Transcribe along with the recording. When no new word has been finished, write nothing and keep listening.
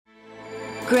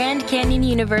Grand Canyon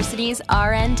University's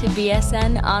RN to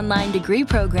BSN online degree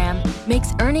program makes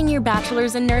earning your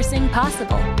bachelor's in nursing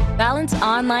possible. Balance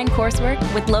online coursework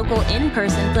with local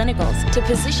in-person clinicals to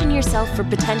position yourself for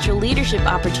potential leadership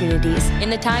opportunities in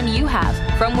the time you have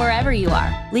from wherever you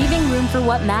are, leaving room for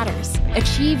what matters.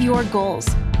 Achieve your goals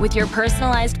with your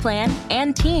personalized plan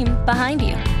and team behind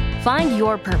you. Find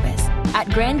your purpose at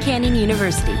Grand Canyon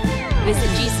University. Visit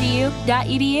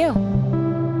gcu.edu.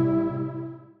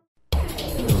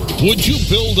 Would you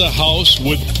build a house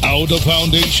without a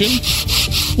foundation?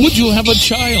 Would you have a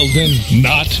child and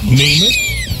not name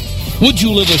it? Would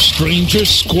you let a stranger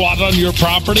squat on your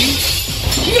property?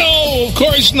 No, of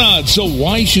course not. So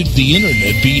why should the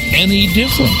internet be any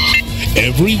different?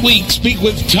 Every week, speak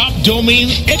with top domain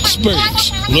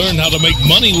experts. Learn how to make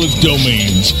money with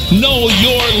domains. Know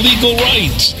your legal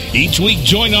rights. Each week,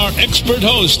 join our expert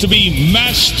host to be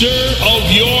master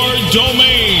of your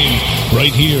domain.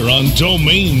 Right here on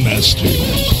Domain Masters.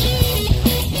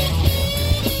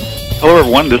 Hello,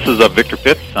 everyone. This is Victor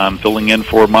Pitts. I'm filling in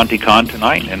for Monty Kahn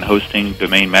tonight and hosting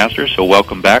Domain Masters. So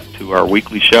welcome back to our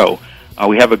weekly show.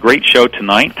 We have a great show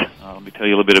tonight. Let me tell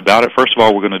you a little bit about it. First of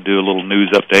all, we're going to do a little news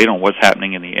update on what's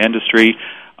happening in the industry,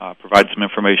 provide some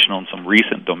information on some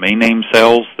recent domain name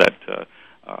sales that,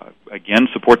 again,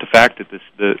 support the fact that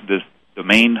this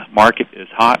domain market is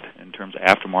hot in terms of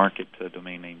aftermarket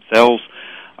domain name sales.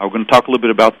 We're going to talk a little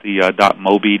bit about the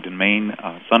 .mobi domain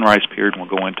sunrise period, and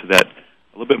we'll go into that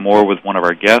a little bit more with one of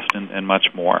our guests and much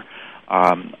more.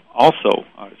 Also,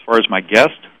 as far as my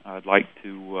guest, I'd like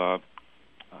to...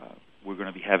 we're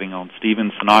going to be having on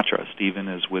Stephen Sinatra. Stephen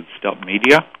is with Stealth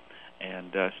Media,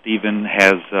 and Stephen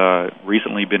has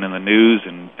recently been in the news,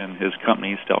 and his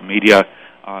company, Stealth Media,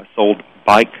 sold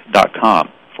Bike.com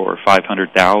for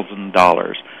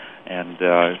 $500,000. And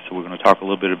so we're going to talk a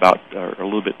little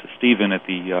bit to Stephen at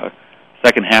the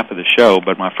second half of the show.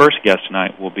 But my first guest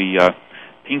tonight will be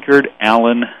Pinkard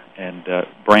Allen and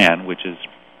Brand, which is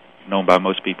known by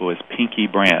most people as Pinky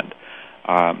Brand,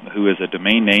 who is a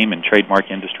domain name and trademark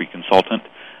industry consultant,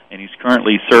 and he's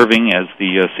currently serving as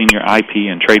the senior IP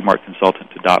and trademark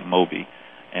consultant to .mobi,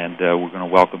 and we're going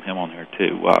to welcome him on here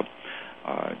too.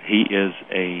 He is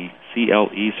a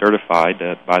CLE certified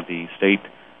by the state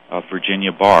of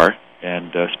Virginia Bar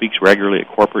and speaks regularly at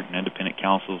corporate and independent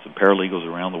counsels and paralegals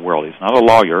around the world. He's not a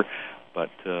lawyer, but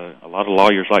a lot of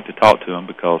lawyers like to talk to him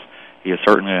because he is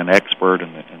certainly an expert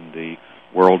in the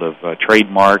world of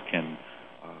trademark and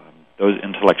those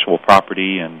intellectual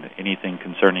property and anything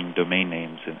concerning domain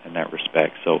names in that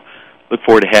respect. So look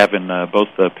forward to having both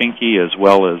Pinky as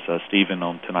well as Stephen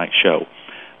on tonight's show.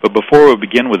 But before we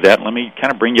begin with that, let me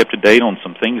kind of bring you up to date on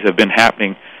some things that have been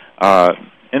happening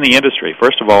in the industry.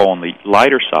 First of all, on the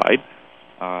lighter side,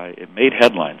 it made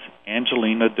headlines.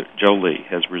 Angelina Jolie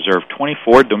has reserved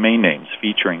 24 domain names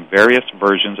featuring various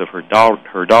versions of her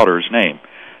daughter's name.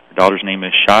 Her daughter's name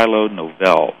is Shiloh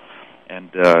Novell,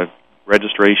 and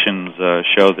registrations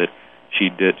show that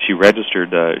she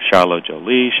registered Shiloh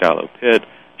Jolie, Shiloh Pitt,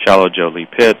 Shiloh Jolie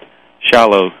Pitt,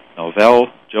 Shiloh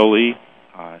Novell Jolie,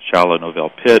 Shiloh Novell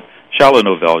Pitt, Shiloh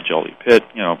Novell Jolie Pitt.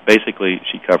 You know, basically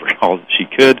she covered all that she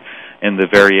could in the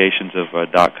variations of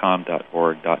 .com,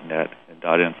 .org, .net, and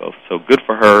 .info. So good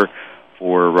for her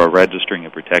for registering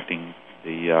and protecting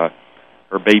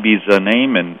her baby's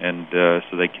name, and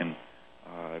so they can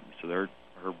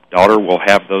her daughter will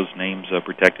have those names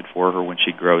protected for her when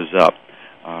she grows up.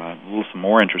 Some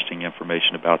more interesting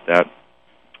information about that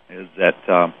is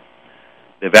that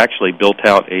they've actually built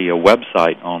out a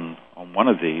website on one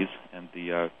of these, and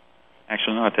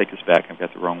actually, no, I take this back. I've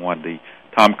got the wrong one. The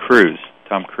Tom Cruise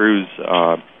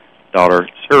daughter,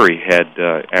 Suri, had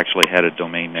actually had a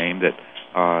domain name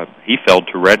that he failed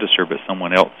to register, but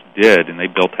someone else did, and they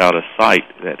built out a site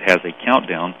that has a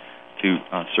countdown to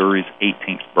Suri's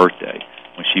 18th birthday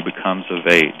when she becomes of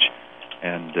age,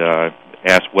 and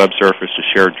asked web surfers to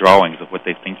share drawings of what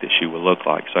they think that she will look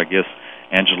like. So I guess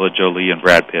Angela Jolie and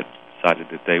Brad Pitt decided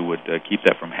that they would keep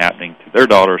that from happening to their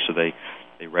daughter, so they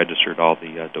registered all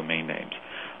the domain names.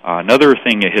 Another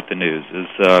thing that hit the news is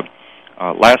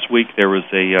last week there was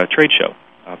a trade show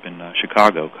up in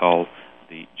Chicago called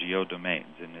the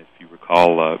GeoDomains, and if you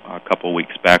recall, a couple of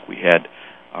weeks back we had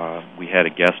a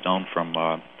guest on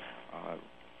from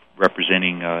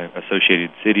representing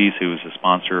Associated Cities, who was a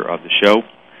sponsor of the show,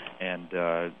 and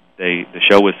the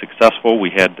show was successful. We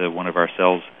had one of our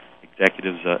sales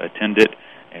executives attend it,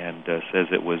 and says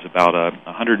it was about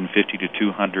 150 to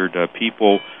 200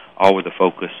 people, all with a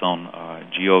focus on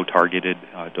geo-targeted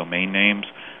domain names.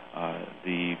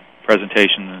 The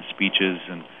presentation and speeches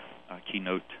and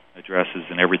keynote addresses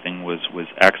and everything was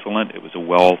excellent. It was a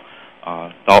well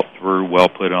thought through, well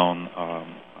put on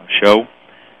show,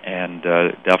 and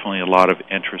definitely a lot of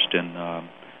interest in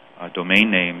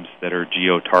domain names that are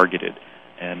geo-targeted.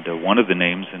 And one of the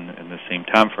names in the same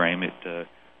time frame it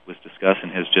was discussed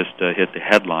and has just hit the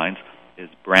headlines is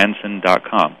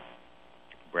Branson.com.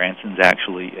 Branson's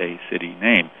actually a city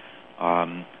name.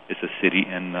 It's a city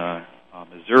in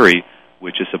Missouri,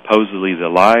 which is supposedly the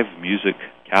live music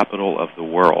capital of the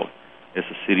world. It's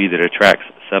a city that attracts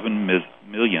 7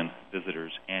 million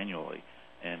visitors annually.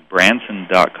 And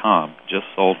Branson.com just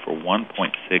sold for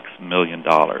 $1.6 million.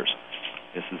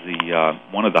 This is the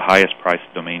one of the highest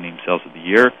priced domain name sales of the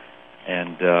year,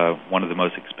 and one of the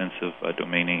most expensive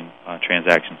domain name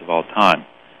transactions of all time.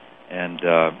 And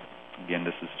again,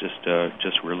 this is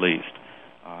just released.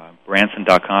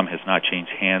 Branson.com has not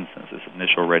changed hands since its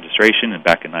initial registration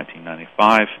back in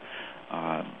 1995,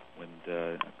 when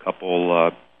a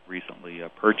couple recently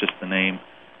purchased the name,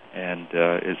 and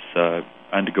is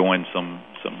undergoing some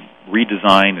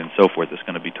redesign and so forth. It's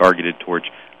going to be targeted towards,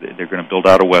 they're going to build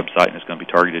out a website, and it's going to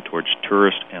be targeted towards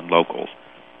tourists and locals.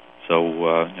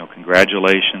 So,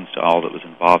 congratulations to all that was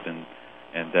involved in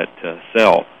that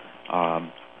sale.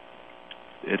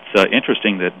 It's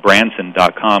interesting that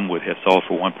Branson.com would have sold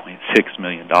for $1.6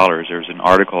 million. There's an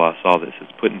article I saw that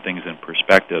says, putting things in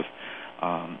perspective,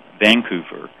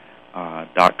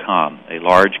 Vancouver.com, a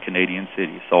large Canadian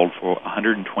city, sold for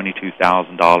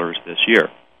 $122,000 this year,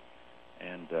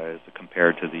 and as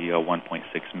compared to the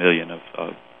 $1.6 million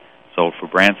of sold for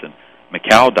Branson.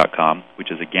 Macau.com,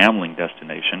 which is a gambling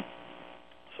destination,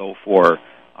 sold for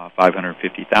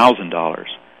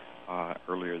 $550,000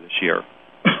 earlier this year.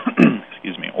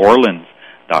 Excuse me.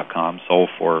 Orleans.com sold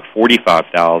for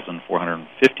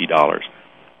 $45,450.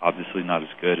 Obviously not as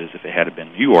good as if it had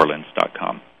been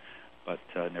NewOrleans.com, but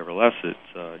nevertheless,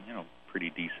 it's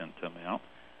pretty decent amount.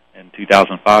 In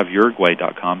 2005,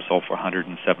 Uruguay.com sold for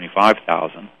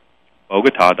 $175,000.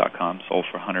 Bogota.com sold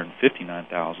for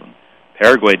 $159,000.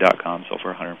 Paraguay.com sold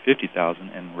for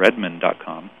 $150,000, and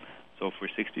Redmond.com sold for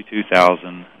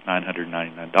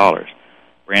 $62,999.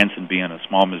 Branson, being a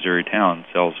small Missouri town,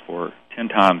 sells for 10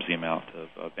 times the amount of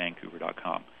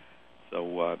Vancouver.com.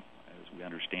 So, as we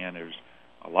understand, there's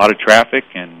a lot of traffic,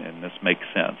 and this makes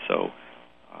sense. So,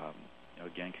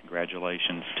 again,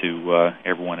 congratulations to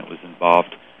everyone that was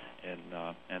involved in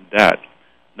that.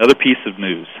 Another piece of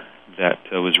news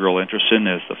that was real interesting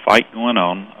is the fight going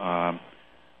on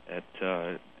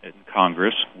in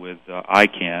Congress with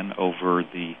ICANN over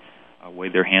the way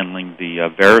they're handling the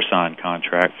VeriSign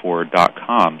contract for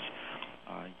 .coms.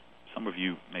 Some of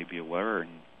you may be aware,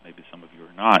 and maybe some of you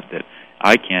are not, that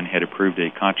ICANN had approved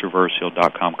a controversial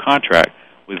 .com contract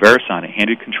with VeriSign. It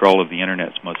handed control of the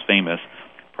Internet's most famous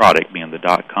product, being the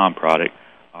 .com product,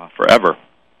 forever,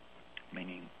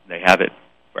 meaning they have it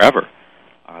forever.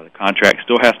 The contract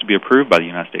still has to be approved by the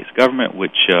United States government,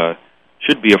 which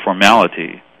should be a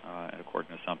formality,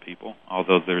 according to some people,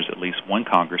 although there's at least one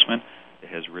congressman that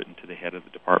has written to the head of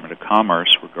the Department of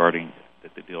Commerce regarding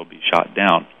that the deal be shot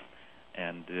down.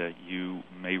 And you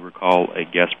may recall a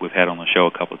guest we've had on the show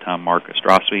a couple of times, Mark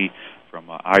Ostrowski from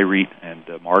IREIT, and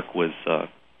Mark was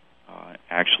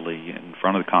actually in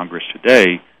front of the Congress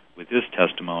today with his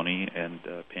testimony and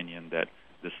opinion that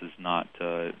this is not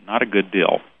a good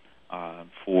deal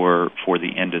for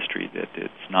the industry, that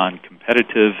it's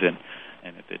non-competitive,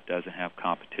 and if it doesn't have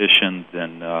competition,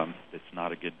 then it's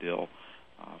not a good deal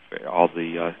for all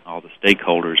the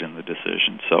stakeholders in the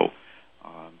decision. So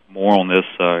more on this,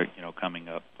 coming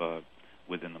up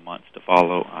within the months to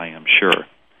follow, I am sure.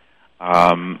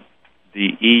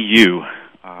 The EU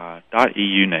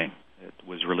 .eu name, it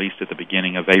was released at the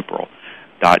beginning of April.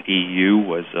 .eu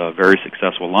was a very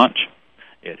successful launch.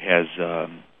 It has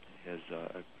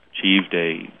achieved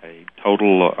a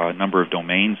total number of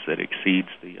domains that exceeds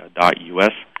the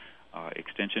 .us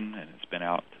extension, and it's been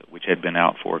out, which had been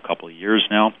out for a couple of years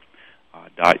now.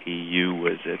 .eu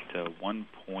was at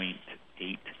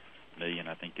 1.8 million,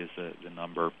 I think is the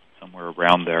number, somewhere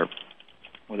around there.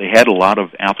 Well, they had a lot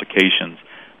of applications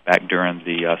back during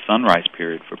the sunrise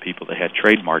period for people that had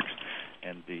trademarks,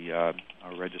 and the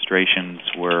registrations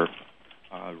for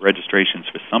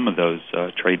some of those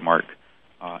trademark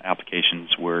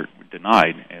applications were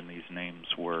denied, and these names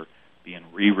were being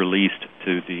re-released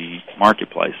to the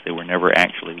marketplace. They were never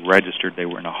actually registered. They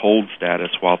were in a hold status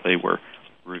while they were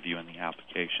reviewing the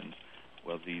applications.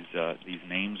 Well, these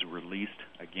names released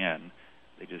again.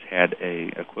 They just had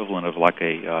a equivalent of like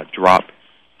a drop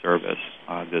service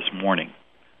this morning.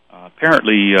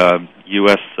 Apparently,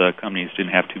 U.S. companies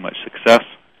didn't have too much success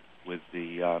with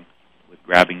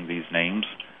grabbing these names.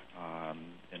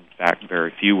 In fact,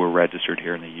 very few were registered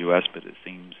here in the U.S., but it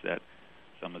seems that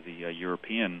some of the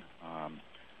European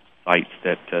sites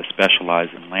that specialize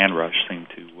in land rush seem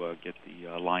to get the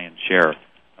lion's share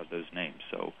of those names.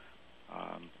 So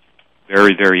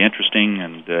very, very interesting,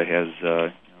 and has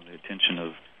the attention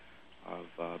of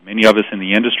many of us in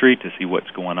the industry to see what's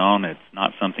going on. It's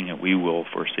not something that we will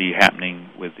foresee happening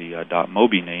with the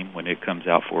 .mobi name when it comes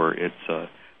out for its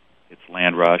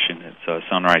land rush and its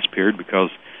sunrise period, because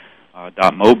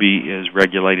 .mobi is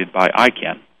regulated by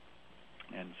ICANN,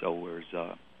 and so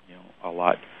there's a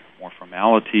lot more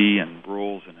formality and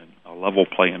rules and a level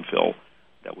playing field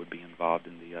that would be involved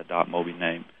in the .mobi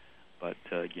name. But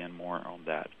again, more on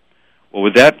that. Well,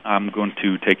 with that, I'm going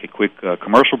to take a quick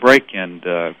commercial break and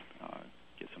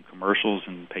get some commercials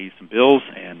and pay some bills.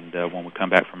 And when we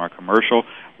come back from our commercial,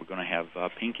 we're going to have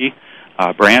Pinky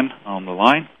Brand on the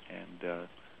line. And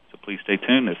so please stay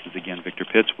tuned. This is, again, Victor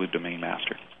Pitts with Domain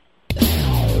Master.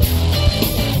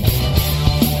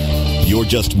 You're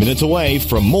just minutes away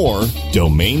from more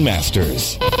Domain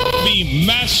Masters. Be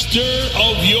master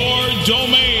of your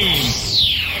domain.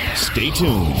 Stay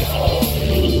tuned.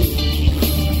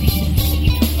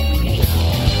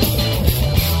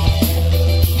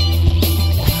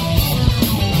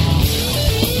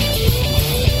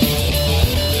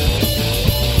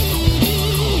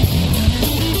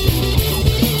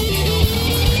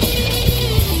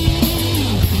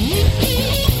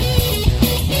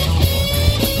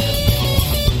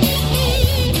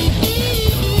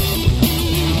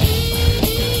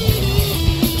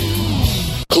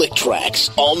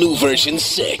 ClickTracks, all new version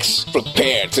 6.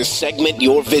 Prepare to segment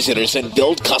your visitors and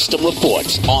build custom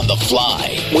reports on the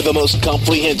fly with the most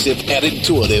comprehensive and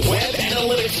intuitive web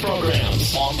analytics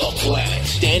programs on the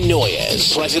planet. Dan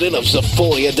Noyes, president of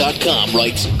Sephora.com,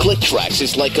 writes, ClickTracks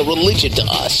is like a religion to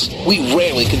us. We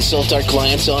rarely consult our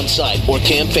clients on site or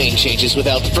campaign changes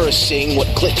without first seeing what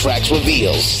ClickTracks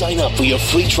reveals. Sign up for your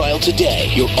free trial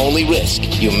today. Your only risk,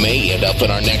 you may end up in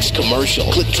our next commercial.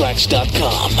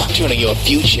 ClickTracks.com, turning your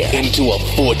future into a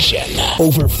fortune.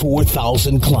 Over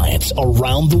 4,000 clients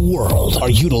around the world are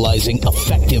utilizing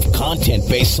effective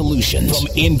content-based solutions from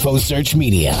InfoSearch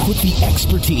Media with the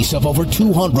expertise of over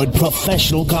 200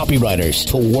 professional copywriters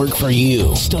to work for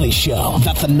you. Studies show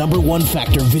that the number one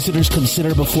factor visitors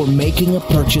consider before making a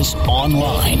purchase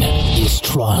online is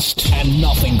trust. And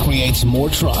nothing creates more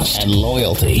trust and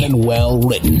loyalty than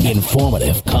well-written,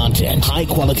 informative content.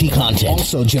 High-quality content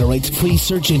also generates free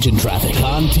search engine traffic.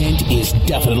 Content is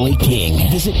definitely king.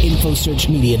 Visit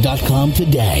InfoSearchMedia.com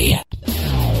today.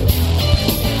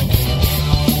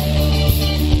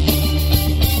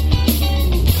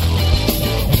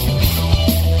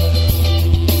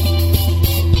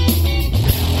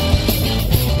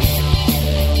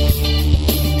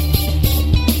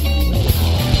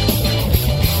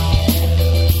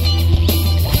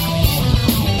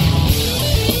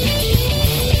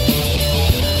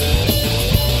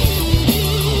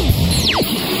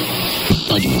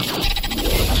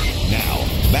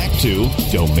 To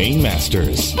Domain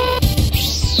Masters.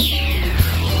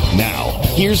 Now,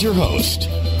 here's your host.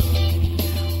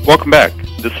 Welcome back.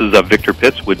 This is Victor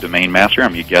Pitts with Domain Master.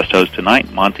 I'm your guest host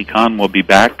tonight. Monty Khan will be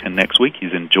back next week.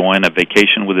 He's enjoying a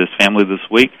vacation with his family this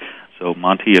week. So,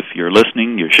 Monty, if you're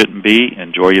listening, you shouldn't be.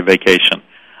 Enjoy your vacation.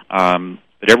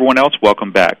 But everyone else,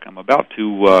 welcome back. I'm about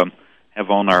to have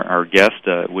on our guest,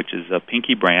 which is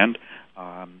Pinky Brand.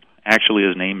 Actually,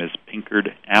 his name is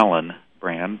Pinkard Allen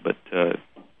Brand, but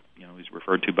he's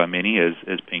referred to by many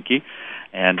as Pinky,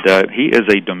 and he is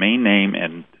a domain name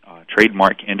and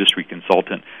trademark industry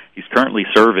consultant. He's currently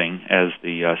serving as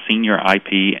the senior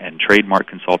IP and trademark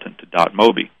consultant to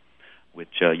 .mobi, which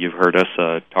you've heard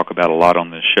us talk about a lot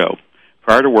on this show.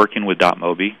 Prior to working with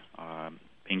 .mobi,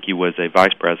 Pinky was a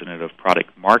vice president of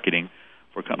product marketing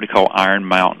for a company called Iron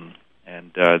Mountain,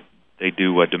 and they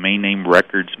do domain name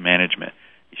records management.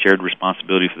 He shared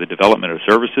responsibility for the development of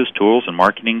services, tools, and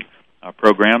marketing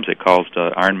programs that caused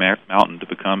Iron Mountain to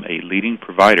become a leading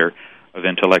provider of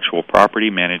intellectual property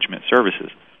management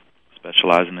services,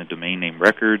 specializing in domain name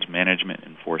records, management,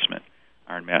 enforcement.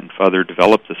 Iron Mountain further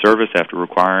developed the service after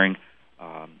requiring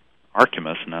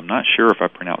Archimus, and I'm not sure if I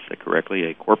pronounced that correctly,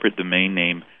 a corporate domain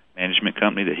name management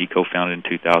company that he co-founded in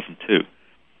 2002.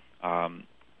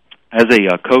 As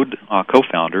a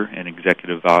co-founder and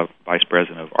executive vice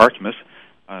president of Archimus,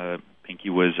 Pinky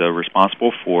was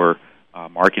responsible for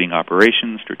marketing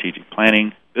operations, strategic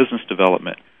planning, business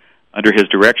development. Under his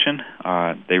direction,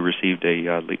 they received they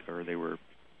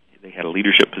had a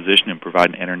leadership position in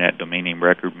providing internet domain name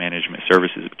record management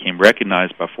services. It became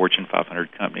recognized by Fortune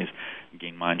 500 companies and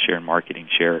gained mind share and marketing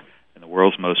share in the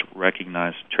world's most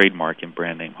recognized trademark and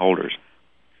brand name holders.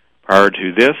 Prior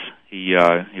to this, he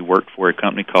worked for a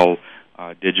company called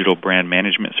Digital Brand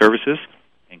Management Services,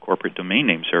 and corporate domain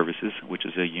name services, which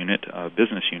is a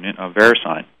business unit of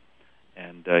VeriSign.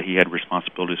 And he had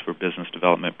responsibilities for business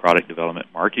development, product development,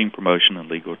 marketing, promotion, and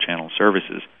legal channel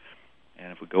services.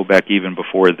 And if we go back even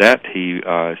before that, he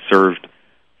served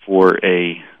for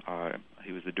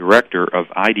he was the director of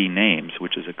ID Names,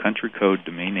 which is a country code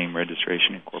domain name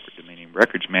registration and corporate domain name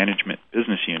records management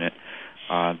business unit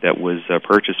that was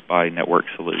purchased by Network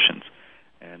Solutions.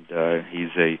 And he's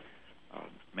a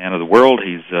man of the world.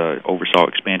 He's oversaw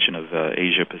expansion of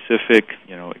Asia Pacific,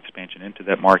 expansion into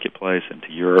that marketplace,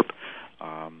 into Europe,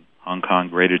 Hong Kong,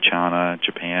 Greater China,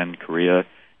 Japan, Korea,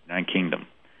 United Kingdom.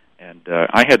 And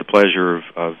I had the pleasure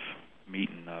of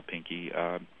meeting Pinky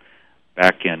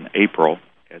back in April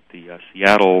at the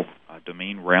Seattle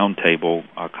Domain Roundtable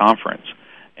conference.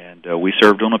 And we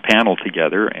served on a panel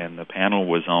together, and the panel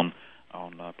was on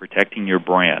protecting your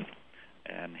brand.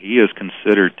 And he is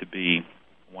considered to be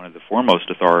one of the foremost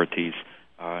authorities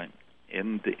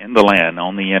in the land,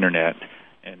 on the Internet,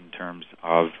 in terms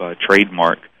of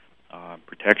trademark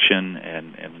protection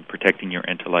and protecting your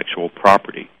intellectual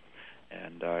property.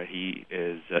 And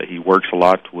he works a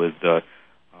lot with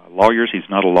lawyers. He's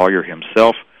not a lawyer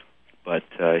himself, but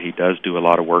he does do a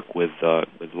lot of work with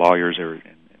lawyers in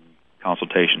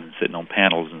consultation and sitting on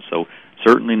panels, and so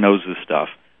certainly knows this stuff.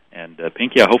 And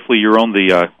Pinky, hopefully you're on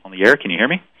the air. Can you hear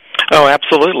me? Oh,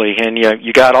 absolutely. And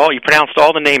you pronounced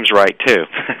all the names right too.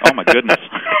 Oh my goodness.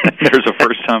 There's a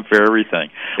first time for everything.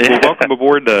 Well, welcome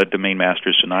aboard Domain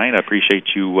Masters tonight. I appreciate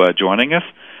you joining us.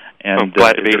 And I'm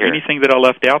glad to be here. Anything that I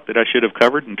left out that I should have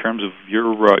covered in terms of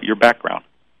your background?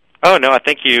 Oh no, I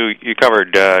think you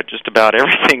covered just about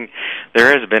everything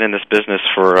there has been in this business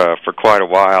for quite a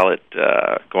while.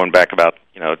 Going back about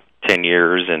 10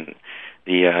 years, and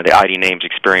the ID Names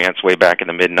experience way back in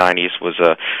the mid-'90s was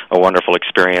a wonderful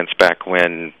experience back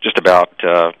when just about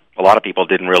a lot of people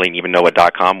didn't really even know what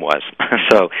 .com was.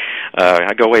 So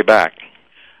I go way back.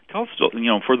 Tell us,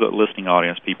 for the listening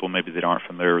audience, people maybe that aren't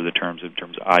familiar with the terms of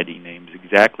ID Names,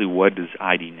 exactly what is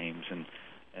ID Names, and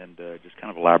just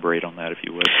kind of elaborate on that if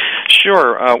you would.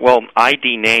 Sure. Well,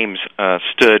 ID Names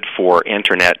stood for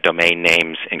Internet Domain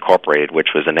Names Incorporated, which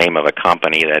was the name of a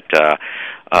company that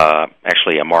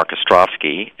actually Mark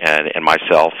Ostrovsky and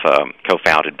myself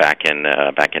co-founded back in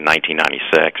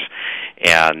 1996,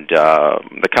 and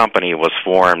the company was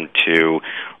formed to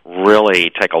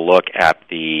really take a look at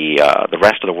the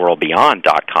rest of the world beyond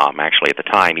 .com. Actually, at the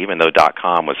time, even though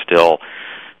 .com was still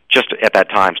just at that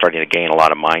time starting to gain a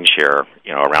lot of mind share,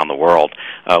 around the world,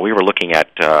 we were looking at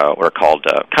what are called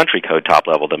country code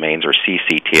top-level domains, or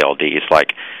CCTLDs,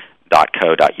 like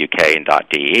 .co, .uk, and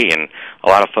 .de, and a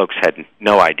lot of folks had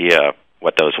no idea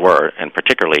what those were, and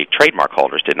particularly trademark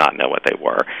holders did not know what they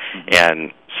were. Mm-hmm.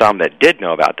 And some that did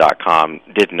know about .com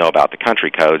didn't know about the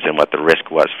country codes and what the risk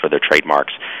was for their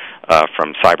trademarks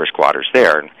from cyber squatters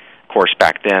there. And of course,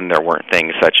 back then there weren't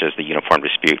things such as the Uniform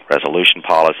Dispute Resolution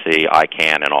Policy,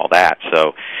 ICANN, and all that,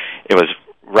 so it was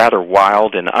rather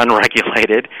wild and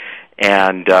unregulated,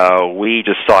 and we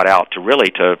just sought out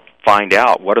to find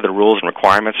out what are the rules and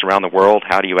requirements around the world,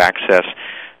 how do you access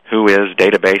WHOIS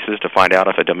databases to find out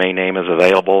if a domain name is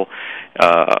available,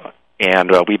 and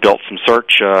we built some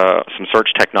search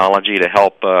technology to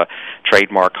help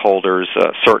trademark holders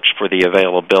search for the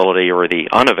availability or the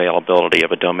unavailability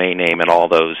of a domain name in all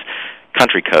those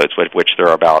country codes, which there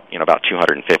are about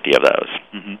 250 of those.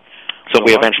 Mm-hmm. So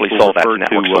we eventually sold that to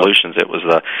Network Solutions. It was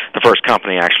the first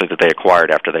company actually that they acquired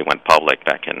after they went public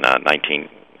back in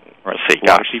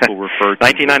people refer to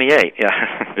 1998.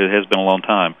 Yeah, it has been a long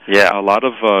time. Yeah, a lot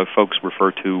of folks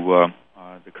refer to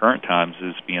the current times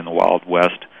as being the Wild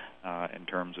West in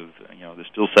terms of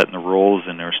they're still setting the rules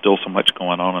and there's still so much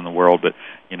going on in the world. But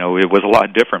it was a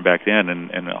lot different back then,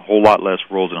 and a whole lot less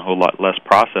rules and a whole lot less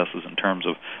processes in terms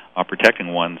of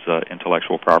protecting one's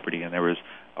intellectual property. And there was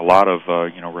a lot of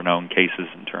renowned cases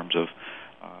in terms of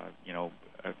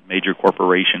major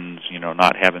corporations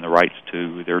not having the rights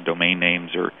to their domain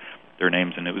names or their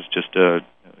names, and it was just it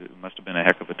must have been a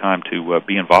heck of a time to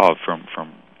be involved from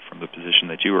the position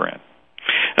that you were in.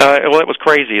 Well, it was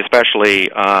crazy,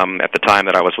 especially at the time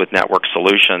that I was with Network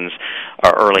Solutions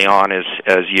early on,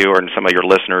 as you and some of your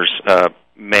listeners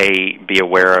may be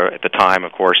aware at the time,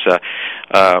 of course,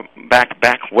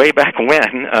 way back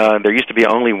when, there used to be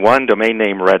only one domain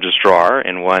name registrar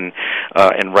and one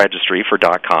and registry for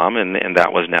 .com, and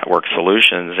that was Network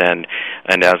Solutions.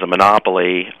 And as a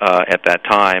monopoly at that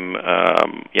time,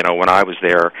 when I was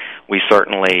there, we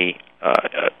certainly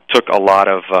took a lot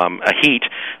of heat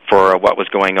for what was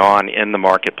going on in the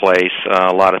marketplace,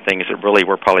 a lot of things that really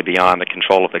were probably beyond the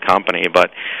control of the company.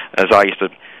 But as I used to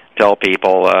tell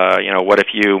people, what if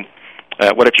you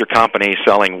what if your company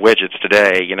selling widgets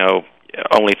today,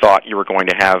 only thought you were going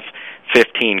to have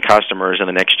 15 customers in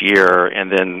the next year,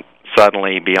 and then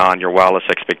suddenly, beyond your wildest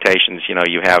expectations,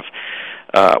 you have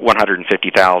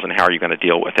 150,000. How are you going to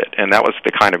deal with it? And that was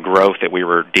the kind of growth that we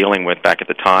were dealing with back at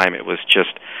the time. It was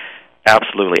just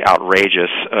absolutely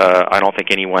outrageous. I don't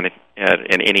think anyone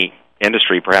in any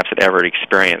industry perhaps had ever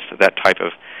experienced that type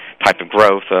of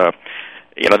growth.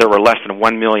 There were less than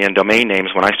 1 million domain names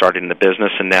when I started in the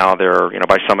business, and now there are,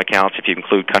 by some accounts, if you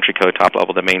include country code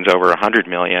top-level domains, over 100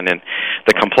 million. And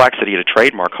the complexity to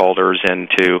trademark holders and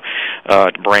to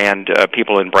brand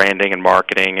people in branding and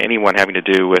marketing, anyone having to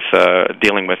do with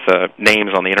dealing with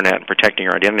names on the Internet and protecting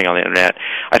your identity on the Internet,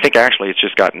 I think actually it's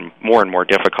just gotten more and more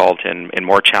difficult and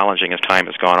more challenging as time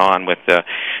has gone on with the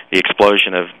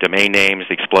explosion of domain names,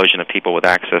 the explosion of people with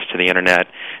access to the Internet,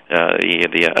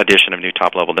 the addition of new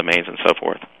top-level domains, and so forth.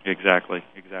 Exactly.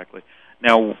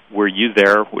 Now, were you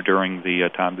there during the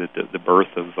time that the birth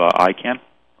of ICANN,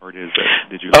 or did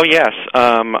you? Oh yes,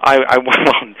 I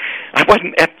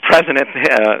wasn't present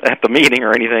at the meeting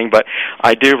or anything, but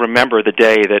I do remember the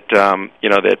day that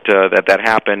that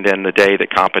happened, and the day that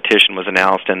competition was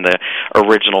announced, and the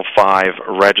original 5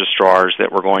 registrars that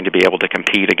were going to be able to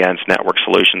compete against Network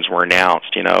Solutions were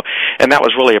announced. And that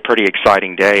was really a pretty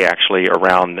exciting day, actually,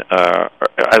 around.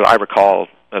 I recall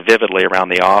vividly around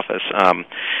the office,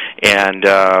 and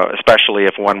especially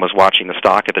if one was watching the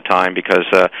stock at the time, because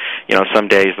some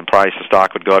days the price of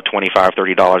stock would go up $25,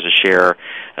 $30 a share.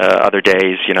 Other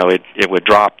days, it would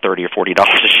drop $30 or $40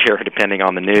 a share depending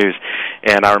on the news.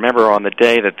 And I remember on the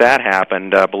day that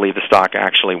happened, I believe the stock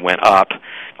actually went up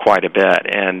quite a bit.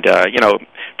 And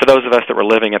for those of us that were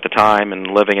living at the time and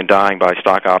living and dying by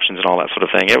stock options and all that sort of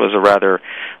thing, it was a rather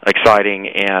exciting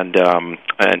and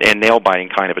nail-biting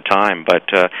kind of a time. But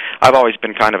I've always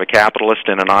been kind of a capitalist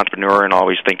and an entrepreneur, and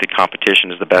always think that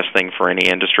competition is the best thing for any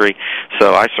industry.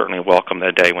 So I certainly welcome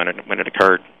that day when it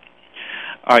occurred.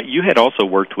 You had also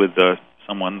worked with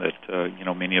someone that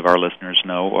many of our listeners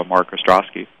know, Mark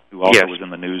Ostrowski, who also was in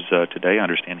the news today. I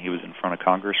understand he was in front of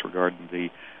Congress regarding the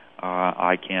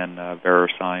ICANN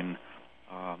VeriSign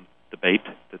debate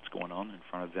that's going on in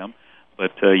front of them.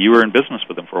 But you were in business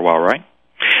with him for a while, right?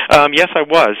 Yes, I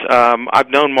was. I've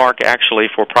known Mark actually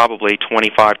for probably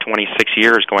 25, 26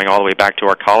 years, going all the way back to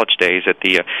our college days at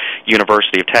the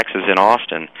University of Texas in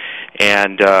Austin.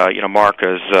 And, Mark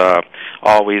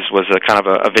always was a kind of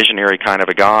a visionary kind of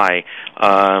a guy.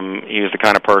 He was the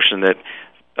kind of person that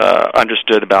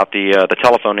understood about the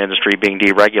telephone industry being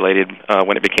deregulated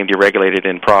when it became deregulated,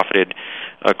 and profited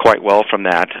quite well from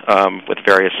that with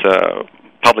various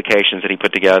publications that he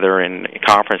put together and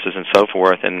conferences and so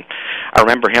forth. And I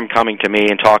remember him coming to me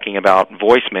and talking about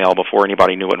voicemail before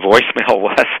anybody knew what voicemail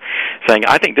was, saying,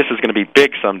 I think this is going to be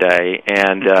big someday.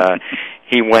 And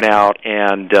he went out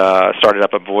and started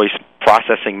up a voice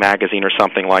processing magazine or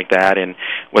something like that, and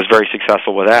was very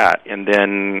successful with that. And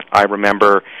then I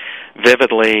remember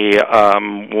vividly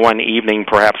one evening,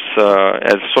 perhaps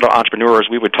as sort of entrepreneurs,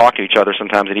 we would talk to each other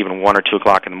sometimes at even 1 or 2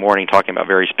 o'clock in the morning, talking about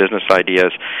various business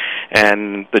ideas.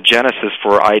 And the genesis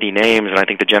for ID Names, and I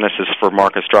think the genesis for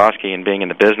Mark Ostrowski and being in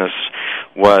the business,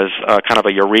 was kind of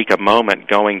a eureka moment,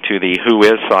 going to the Who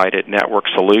Is site at Network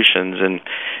Solutions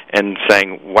and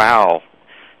saying, wow,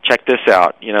 check this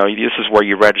out. This is where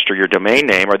you register your domain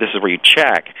name, or this is where you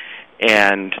check.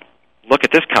 And look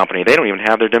at this company. They don't even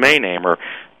have their domain name, or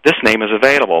this name is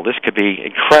available. This could be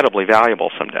incredibly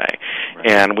valuable someday. Right.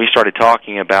 And we started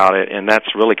talking about it, and that's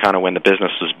really kind of when the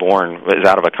business was born. It was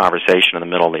out of a conversation in the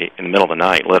middle of the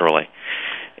night, literally.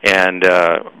 And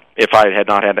if I had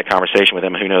not had that conversation with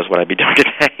him, who knows what I'd be doing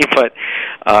today. But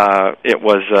it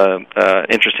was an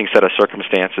interesting set of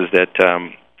circumstances that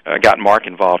got Mark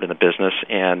involved in the business.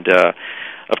 And,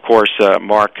 of course,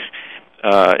 Mark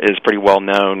is pretty well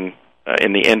known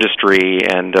in the industry,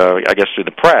 and I guess through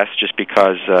the press, just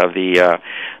because of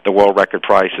the world record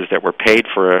prices that were paid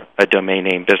for a domain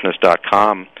name,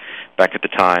 business.com, back at the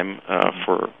time,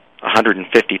 for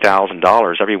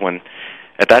 $150,000. Everyone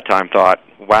at that time thought,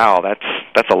 wow,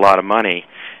 that's a lot of money.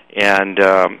 And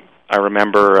I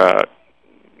remember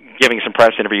giving some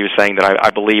press interviews saying that I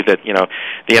believe that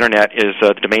the Internet is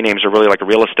the domain names are really like a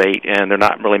real estate, and they're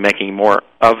not really making more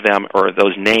of them, or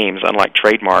those names, unlike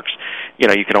trademarks.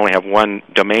 You can only have one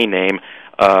domain name,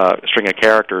 string of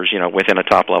characters, within a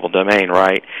top-level domain,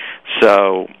 right?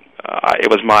 So it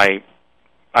was my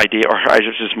idea, or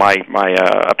just my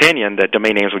opinion, that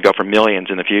domain names would go for millions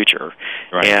in the future.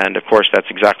 Right. And, of course, that's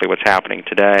exactly what's happening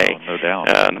today. Oh, no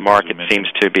doubt. The market seems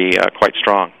to be quite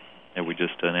strong. And we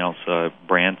just announced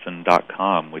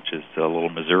Branson.com, which is a little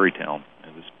Missouri town.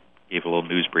 Gave a little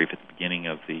news brief at the beginning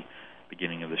of the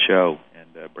show,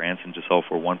 and Branson just sold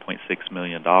for $1.6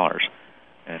 million.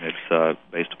 And it's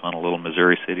based upon a little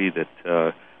Missouri city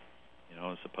that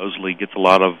supposedly gets a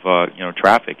lot of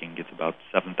traffic and gets about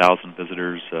 7,000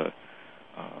 visitors.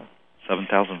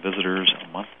 7,000 visitors a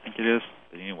month, I think it is.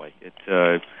 But anyway,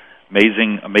 it's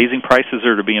amazing prices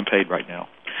are being paid right now.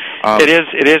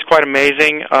 It is quite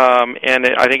amazing, and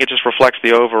I think it just reflects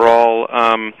the overall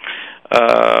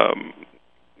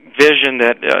vision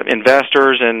that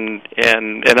investors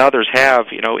and others have,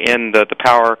 in the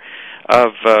power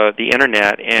of the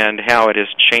internet and how it is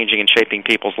changing and shaping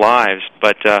people's lives.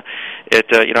 But it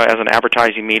as an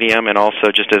advertising medium and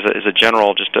also just as a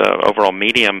general, just overall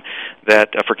medium that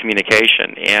for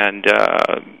communication. And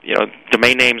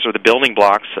domain names are the building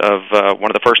blocks of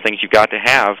one of the first things you've got to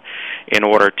have in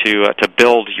order to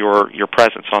build your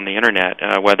presence on the internet,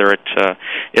 whether it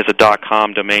is a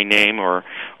 .com domain name or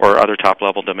other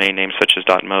top-level domain names such as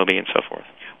 .mobi and so forth.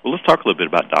 Well, let's talk a little bit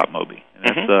about .mobi.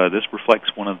 And this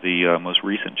reflects one of the most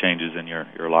recent changes in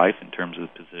your life in terms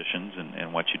of positions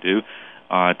and what you do.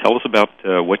 Tell us about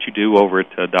what you do over at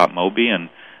 .mobi, and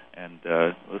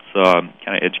let's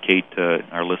kind of educate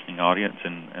our listening audience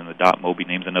and the .mobi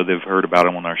names. I know they've heard about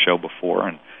them on our show before,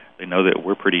 and they know that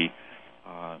we're pretty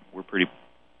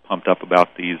pumped up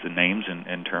about these names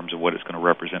in terms of what it's going to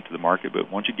represent to the market.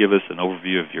 But why don't you give us an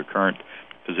overview of your current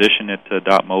position at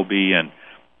 .mobi and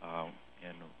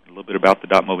a little bit about the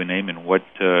 .mobi name and why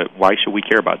should we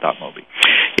care about .mobi?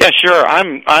 Yeah, sure.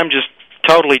 I'm just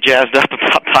totally jazzed up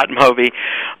about .mobi.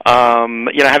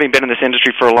 Having been in this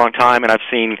industry for a long time, and I've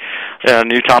seen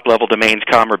new top-level domains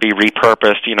come or be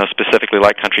repurposed, specifically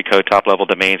like country code top-level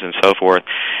domains and so forth.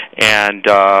 And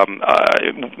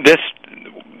the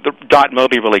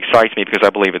 .mobi really excites me because I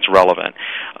believe it's relevant.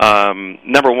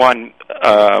 Number one,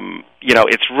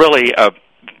 it's really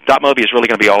 .mobi is really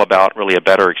going to be all about really a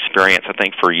better experience, I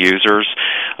think, for users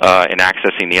in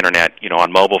accessing the internet,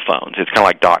 on mobile phones. It's kind of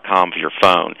like .com for your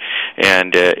phone,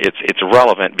 and it's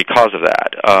relevant because of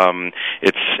that.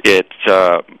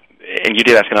 And you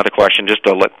did ask another question, just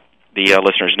to let the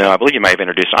listeners know. I believe you might have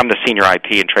introduced. I'm the senior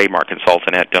IP and trademark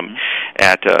consultant at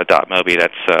 .mobi.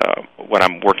 That's what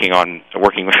I'm working on.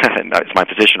 That's my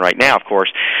position right now, of course.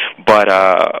 But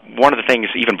one of the things,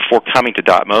 even before coming to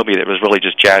 .mobi, that was really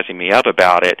just jazzing me up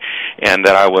about it, and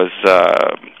that I was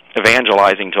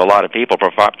evangelizing to a lot of people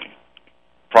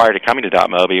prior to coming to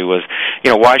 .mobi was,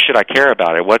 why should I care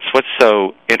about it? What's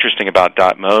so interesting about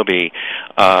 .mobi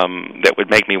that would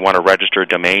make me want to register a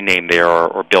domain name there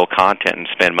or build content and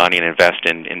spend money and invest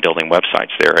in building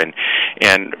websites there?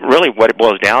 And really what it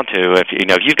boils down to, if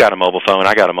you've got a mobile phone,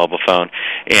 I got a mobile phone,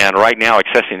 and right now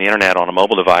accessing the internet on a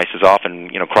mobile device is often,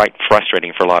 quite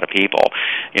frustrating for a lot of people.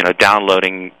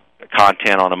 Downloading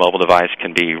content on a mobile device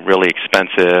can be really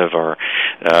expensive, or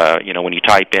when you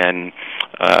type in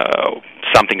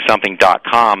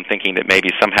something.com thinking that maybe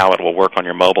somehow it will work on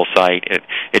your mobile site,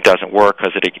 it doesn't work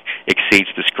because it exceeds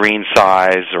the screen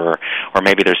size, or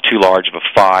maybe there's too large of a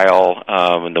file,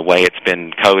 and the way it's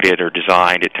been coded or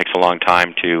designed, it takes a long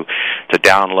time to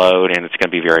download, and it's going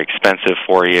to be very expensive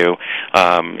for you.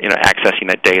 Accessing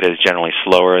that data is generally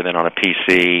slower than on a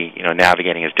PC.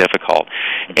 Navigating is difficult.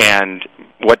 And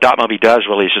what .mobi does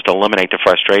really is just eliminate the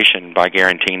frustration by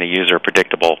guaranteeing the user a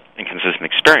predictable and consistent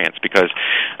experience, because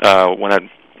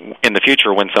in the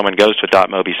future, when someone goes to a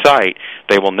 .mobi site,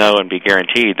 they will know and be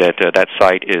guaranteed that that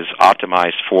site is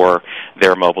optimized for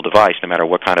their mobile device, no matter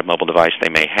what kind of mobile device they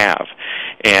may have.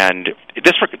 And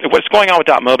what's going on with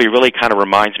 .mobi really kind of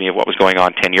reminds me of what was going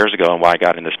on 10 years ago and why I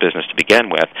got in this business to begin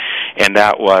with. And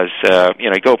that was,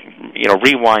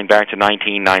 rewind back to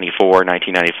 1994,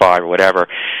 1995, or whatever.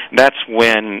 That's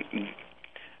when,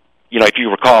 if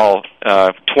you recall,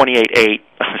 28.8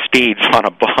 speeds on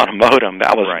a modem,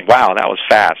 that was, right. Wow, that was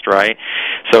fast, right?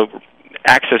 So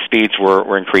access speeds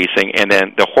were increasing, and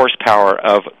then the horsepower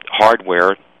of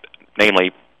hardware,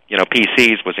 namely,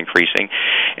 PCs, was increasing.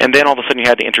 And then all of a sudden you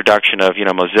had the introduction of,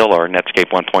 Mozilla or Netscape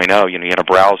 1.0. You had a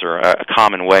browser, a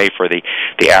common way for the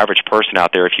average person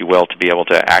out there, if you will, to be able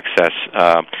to access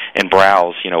and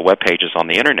browse, web pages on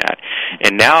the internet.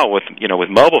 And now with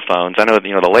mobile phones, I know that,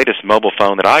 the latest mobile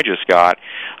phone that I just got,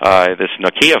 this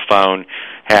Nokia phone,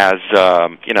 has,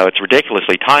 it's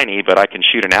ridiculously tiny, but I can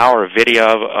shoot an hour of video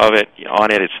of it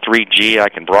on it. It's 3G. I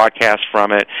can broadcast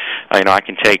from it. I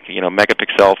can take,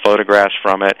 megapixel photographs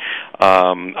from it.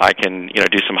 I can,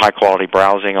 do some high-quality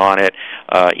browsing on it,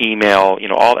 email,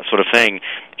 all that sort of thing.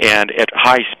 and at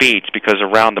high speeds, because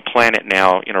around the planet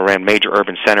now, around major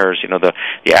urban centers,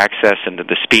 the access and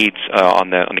the speeds on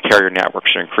the carrier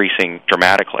networks are increasing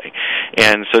dramatically.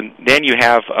 And so then you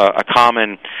have a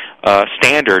common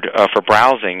standard for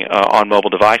browsing on mobile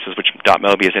devices, which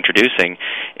 .mobi is introducing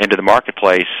into the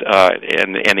marketplace,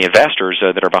 and the investors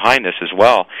that are behind this as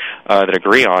well that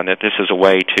agree on that this is a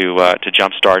way to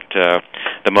jumpstart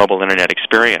the mobile internet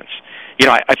experience.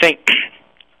 I think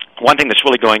one thing that's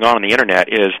really going on the internet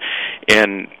is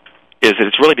that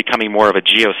it's really becoming more of a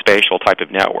geospatial type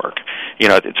of network.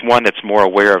 It's one that's more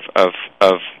aware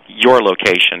of your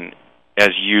location as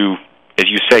you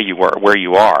say you are, where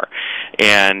you are.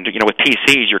 And, with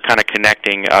PCs, you're kind of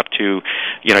connecting up to,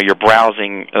 you're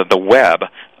browsing the web.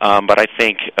 But I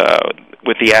think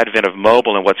with the advent of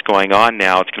mobile and what's going on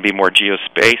now, it's going to be more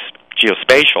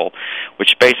geospatial,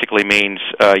 which basically means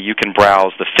you can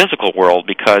browse the physical world,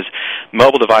 because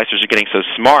mobile devices are getting so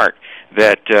smart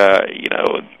that,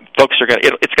 folks are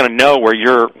it's going to know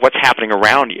what's happening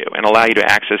around you and allow you to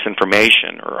access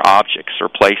information or objects or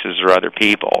places or other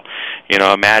people.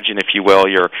 Imagine, if you will,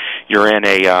 you're in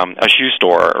a shoe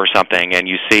store or something, and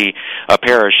you see a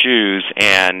pair of shoes,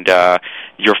 and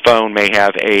your phone may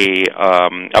have a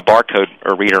barcode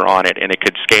reader on it, and it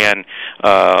could scan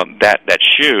that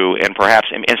shoe and perhaps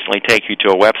instantly take you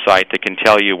to a website that can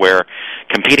tell you where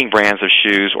competing brands of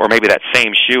shoes, or maybe that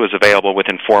same shoe, is available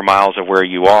within 4 miles of where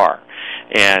you are.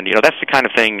 And that's the kind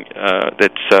of thing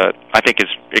that's I think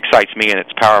excites me, and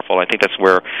it's powerful. I think that's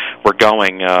where we're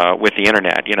going with the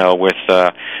internet.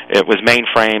 It was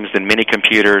mainframes, then mini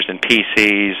computers, and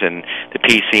PCs, and the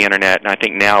PC internet, and I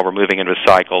think now we're moving into a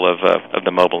cycle of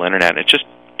the mobile internet. It's just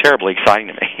terribly exciting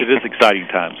to me. It is exciting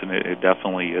times, and it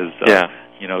definitely is.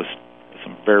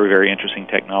 Some very, very interesting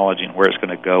technology and where it's going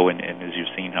to go. And as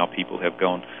you've seen, how people have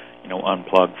gone,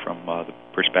 unplugged from the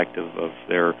perspective of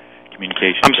their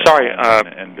communication. I'm sorry,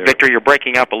 Victor, you're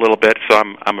breaking up a little bit, so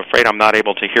I'm afraid I'm not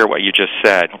able to hear what you just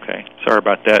said. Okay, sorry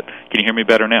about that. Can you hear me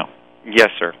better now? Yes,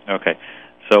 sir. Okay,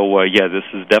 so this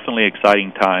is definitely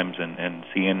exciting times, and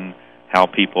seeing how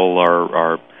people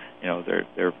are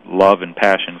their love and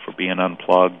passion for being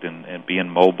unplugged and being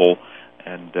mobile,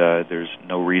 and there's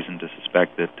no reason to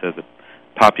suspect that the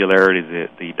popularity of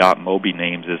the .mobi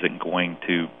names isn't going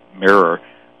to mirror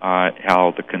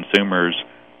how the consumers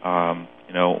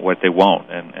what they want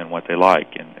and what they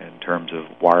like in terms of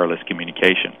wireless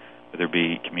communication, whether it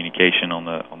be communication on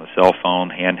the cell phone,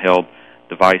 handheld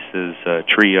devices,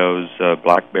 Trios,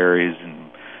 Blackberries,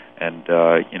 and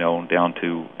down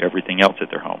to everything else at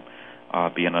their home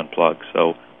being unplugged.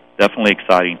 So definitely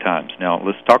exciting times. Now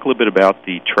let's talk a little bit about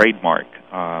the trademark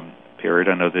period.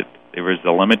 I know that there was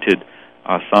a limited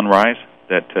Sunrise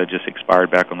that just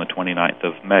expired back on the 29th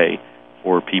of May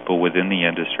for people within the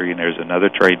industry, and there's another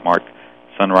trademark.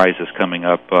 Sunrise is coming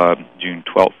up June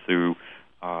 12th through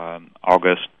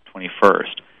August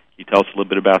 21st. Can you tell us a little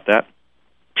bit about that?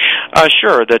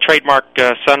 Sure. The trademark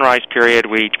Sunrise period,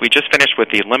 we just finished with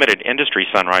the limited industry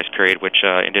Sunrise period, which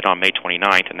ended on May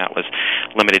 29th, and that was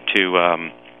limited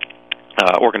to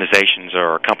organizations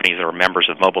or companies that are members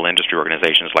of mobile industry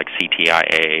organizations like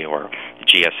CTIA or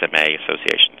GSMA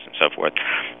associations and so forth.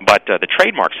 But the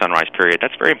trademark Sunrise period,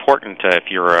 that's very important if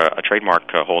you're a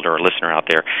trademark holder or listener out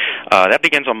there. That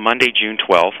begins on Monday, June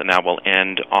 12th, and that will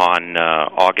end on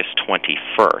August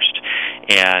 21st.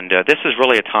 And this is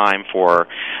really a time for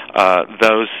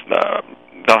those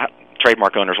the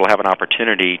trademark owners will have an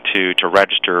opportunity to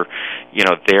register,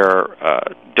 their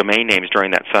domain names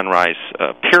during that Sunrise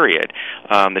period.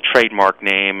 The trademark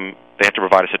name, they have to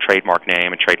provide us a trademark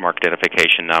name, a trademark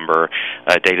identification number,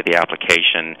 date of the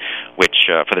application, which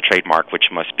for the trademark, which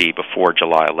must be before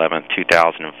July 11th,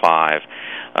 2005.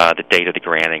 The date of the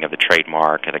granting of the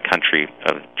trademark and the country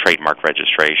of trademark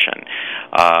registration.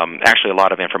 Actually, a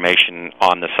lot of information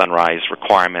on the Sunrise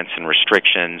requirements and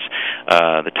restrictions,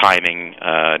 the timing,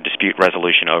 dispute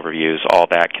resolution overviews, all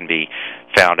that can be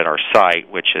found at our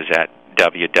site, which is at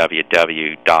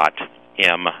www.mtld.mobi.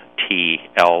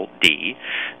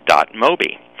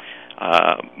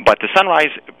 But the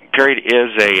Sunrise period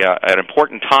is an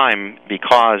important time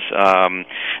because,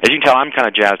 as you can tell, I'm kind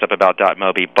of jazzed up about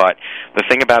 .mobi, but the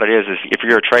thing about it is if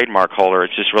you're a trademark holder,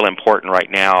 it's just really important right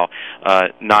now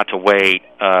not to wait,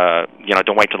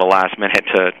 don't wait till the last minute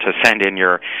to send in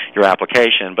your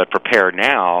application, but prepare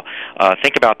now.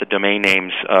 Think about the domain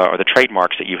names or the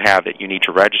trademarks that you have that you need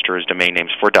to register as domain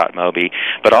names for .mobi,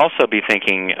 but also be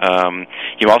thinking,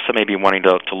 you also may be wanting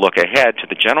to look ahead to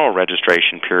the general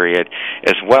registration period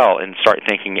as well and start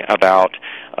thinking about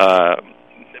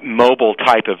mobile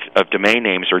type of domain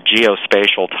names or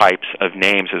geospatial types of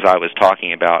names, as I was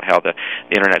talking about how the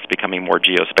Internet's becoming more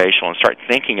geospatial, and start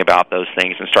thinking about those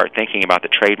things and start thinking about the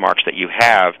trademarks that you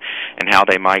have and how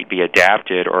they might be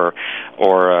adapted or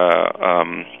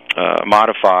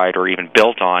modified or even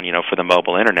built on, for the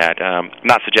mobile Internet. I'm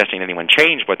not suggesting anyone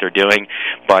change what they're doing,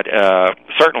 but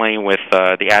certainly with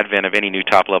the advent of any new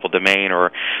top-level domain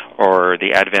or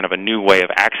the advent of a new way of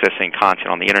accessing content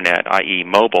on the Internet, i.e.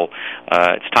 mobile,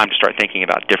 it's time to start thinking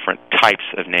about different types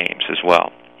of names as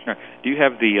well. Sure. Do you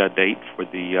have the date for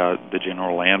the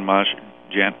general land rush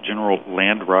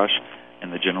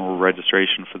and the general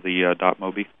registration for the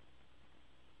 .mobi?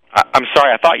 I'm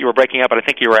sorry, I thought you were breaking up, but I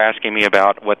think you were asking me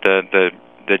about what the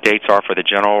dates are for the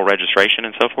general registration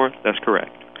and so forth? That's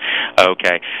correct.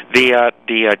 Okay.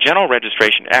 The general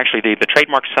registration, actually, the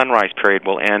trademark sunrise period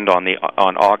will end on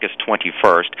August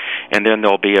 21st, and then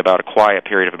there'll be about a quiet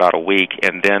period of about a week,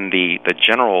 and then the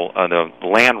general the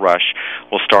land rush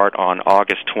will start on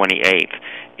August 28th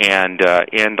and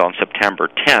end on September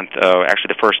 10th.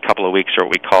 Actually, the first couple of weeks are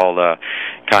what we call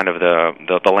kind of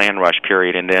the land rush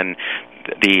period, and then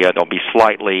there'll be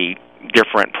slightly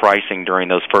different pricing during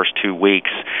those first 2 weeks,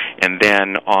 and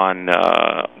then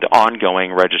the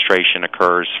ongoing registration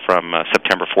occurs from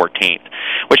September 14th,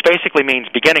 which basically means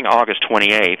beginning August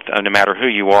 28th, no matter who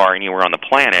you are anywhere on the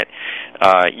planet,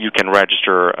 you can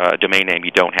register a domain name.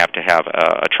 You don't have to have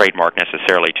a trademark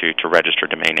necessarily to register a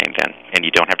domain name then, and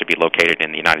you don't have to be located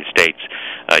in the United States.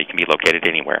 You can be located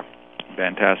anywhere.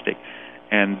 Fantastic.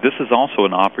 And this is also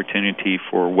an opportunity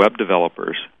for web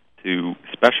developers to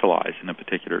specialize in a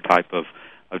particular type of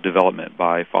development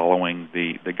by following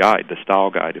the guide, the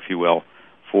style guide, if you will,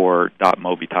 for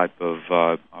 .mobi type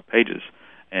of pages.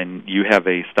 And you have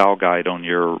a style guide on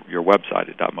your website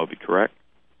at .mobi, correct?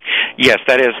 Yes,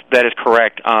 that is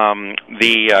correct.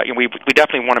 We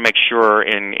definitely want to make sure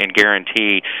and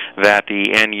guarantee that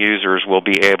the end users will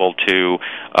be able to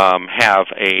have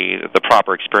the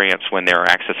proper experience when they're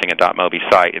accessing a .mobi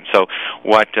site. And so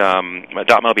what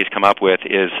 .mobi has come up with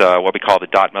is what we call the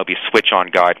 .mobi switch-on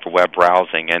guide for web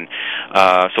browsing. And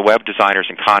so web designers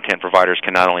and content providers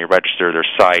can not only register their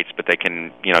sites, but they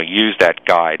can use that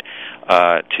guide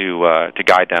to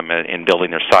guide them in building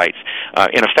their sites.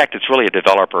 In effect, it's really a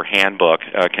developer handbook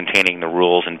containing the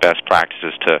rules and best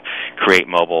practices to create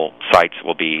mobile sites that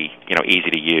will be easy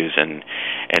to use and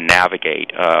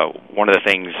navigate. One of the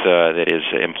things that is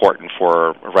important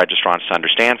for registrants to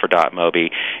understand for .mobi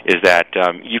is that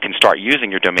you can start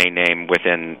using your domain name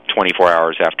within 24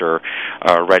 hours after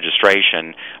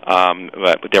registration,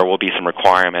 but there will be some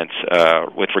requirements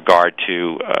with regard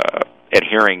to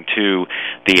adhering to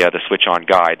the switch-on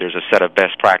guide. There's a set of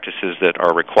best practices that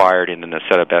are required, and then a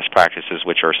set of best practices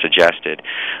which are suggested.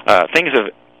 Things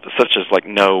such as like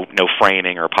no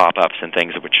framing or pop-ups and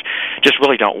things which just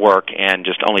really don't work and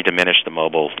just only diminish the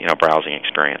mobile browsing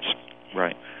experience.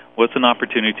 Right. Well, it's an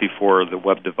opportunity for the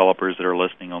web developers that are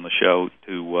listening on the show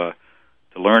to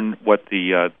learn what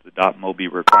the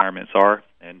 .mobi requirements are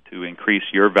and to increase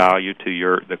your value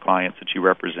to the clients that you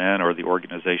represent or the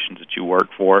organizations that you work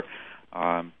for.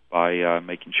 By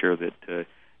making sure that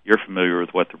you're familiar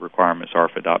with what the requirements are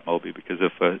for .mobi, because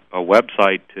if a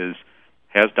website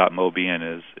has .mobi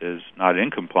and is not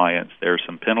in compliance, there are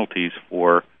some penalties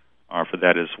for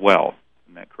that as well.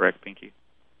 Isn't that correct, Pinky?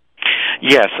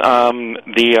 Yes,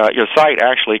 your site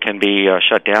actually can be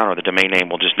shut down, or the domain name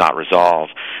will just not resolve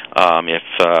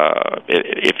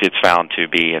if it's found to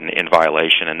be in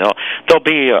violation. And there'll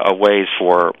be ways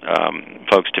for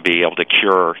folks to be able to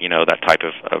cure that type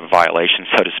of violation,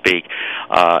 so to speak.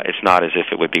 It's not as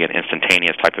if it would be an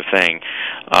instantaneous type of thing,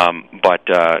 but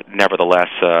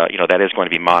nevertheless, that is going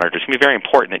to be monitored. It's going to be very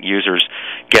important that users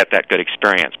get that good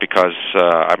experience, because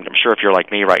I'm sure if you're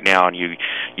like me right now and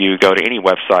you go to any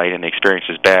website and the experience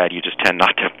is bad, you just tend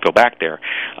not to go back there.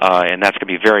 And that's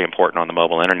going to be very important on the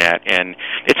mobile Internet. And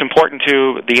it's important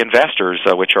to the investors,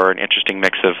 which are an interesting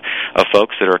mix of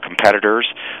folks that are competitors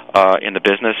in the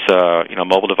business,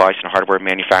 mobile device and hardware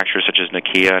manufacturers such as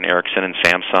Nokia and Ericsson and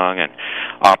Samsung, and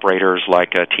operators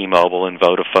like T-Mobile and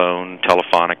Vodafone,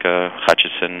 Telefonica,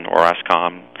 Hutchison,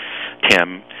 Orascom,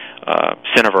 TIM,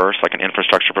 Cineverse, like an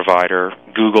infrastructure provider,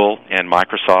 Google and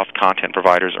Microsoft, content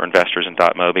providers or investors in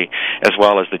 .mobi, as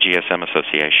well as the GSM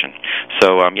Association.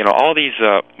 So, all these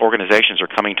organizations are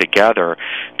coming together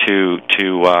to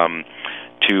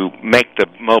make the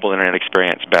mobile Internet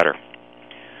experience better.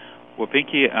 Well,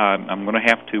 Pinky, I'm going to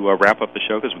have to wrap up the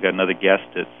show because we've got another guest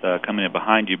that's coming in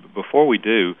behind you. But before we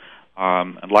do,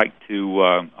 I'd like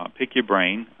to pick your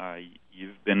brain.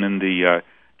 You've been in the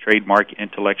trademark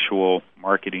intellectual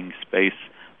marketing space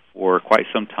for quite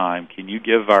some time. Can you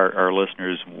give our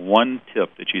listeners one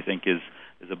tip that you think is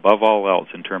above all else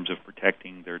in terms of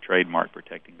protecting their trademark,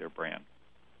 protecting their brand?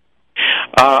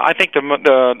 I think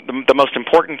the most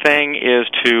important thing is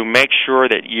to make sure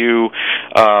that you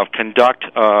conduct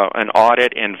an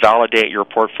audit and validate your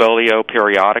portfolio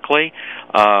periodically,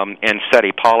 and set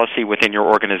a policy within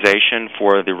your organization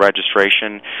for the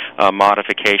registration,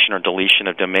 modification, or deletion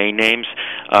of domain names.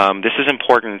 This is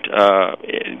important,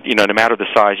 no matter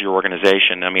the size of your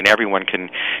organization. I mean, everyone can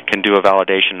do a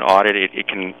validation audit. It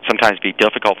can sometimes be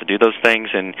difficult to do those things,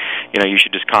 and you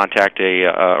should just contact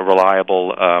a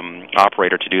reliable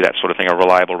operator to do that sort of thing, a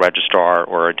reliable registrar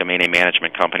or a domain name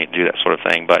management company to do that sort of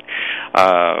thing. But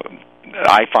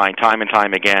I find time and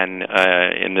time again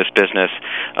in this business,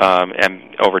 and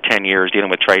over 10 years dealing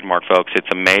with trademark folks, it's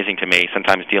amazing to me,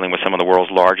 sometimes dealing with some of the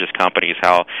world's largest companies,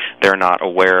 how they're not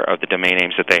aware of the domain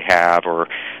names that they have or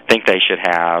think they should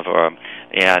have.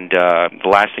 And the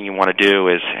last thing you want to do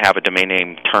is have a domain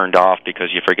name turned off because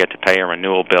you forget to pay a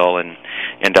renewal bill and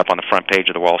end up on the front page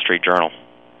of the Wall Street Journal.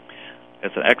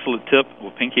 That's an excellent tip.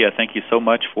 Well, Pinky, I thank you so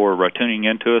much for tuning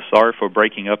in to us. Sorry for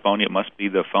breaking up on you. It must be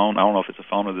the phone. I don't know if it's the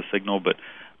phone or the signal, but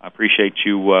I appreciate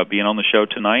you being on the show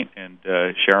tonight and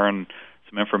sharing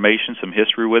some information, some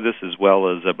history with us, as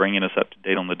well as bringing us up to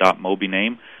date on the .mobi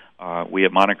name. We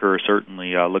at Moniker are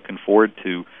certainly looking forward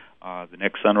to the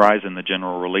next sunrise and the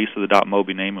general release of the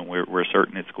 .mobi name, and we're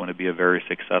certain it's going to be a very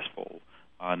successful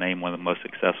name, one of the most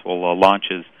successful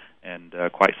launches in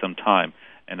quite some time.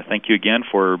 And thank you again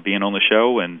for being on the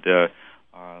show, and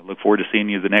look forward to seeing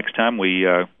you the next time we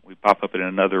pop up at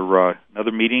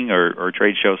another meeting or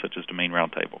trade show such as Domain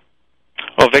Roundtable.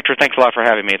 Well, Victor, thanks a lot for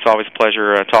having me. It's always a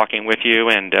pleasure talking with you,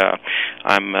 and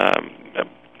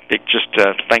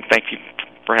thank you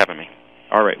for having me.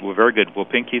 All right. Well, very good. Well,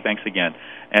 Pinky, thanks again.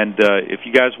 And if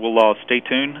you guys will stay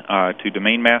tuned to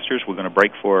Domain Masters, we're going to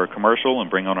break for a commercial and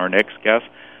bring on our next guest,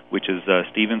 which is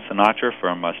Steven Sinatra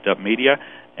from Step Media,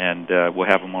 and we'll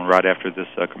have him on right after this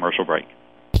commercial break.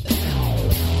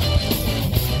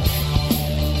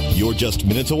 You're just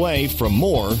minutes away from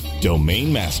more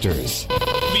Domain Masters.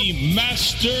 Be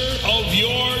master of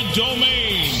your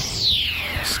domain.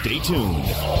 Stay tuned.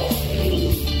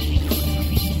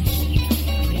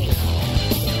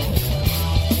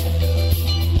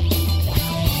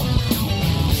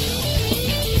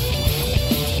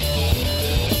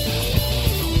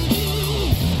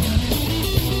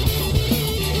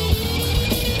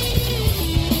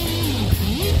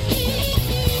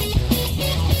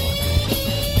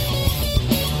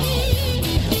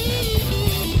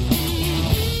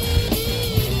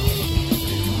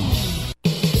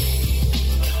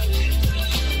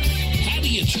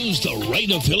 The right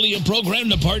affiliate program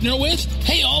to partner with?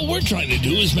 Hey, all we're trying to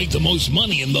do is make the most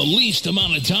money in the least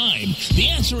amount of time. The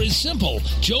answer is simple.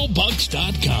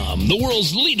 JoeBucks.com, the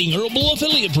world's leading herbal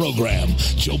affiliate program.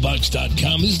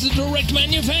 JoeBucks.com is the direct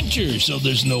manufacturer, so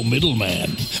there's no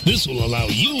middleman. This will allow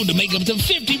you to make up to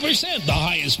 50% the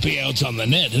highest payouts on the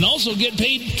net and also get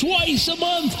paid twice a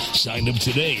month. Sign up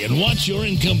today and watch your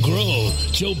income grow.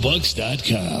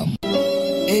 JoeBucks.com.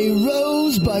 A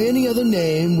rose by any other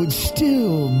name would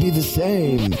still be the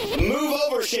same. Move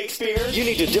over, Shakespeare. You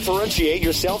need to differentiate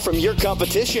yourself from your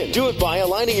competition. Do it by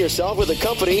aligning yourself with a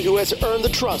company who has earned the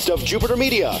trust of Jupiter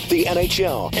Media, the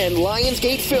NHL, and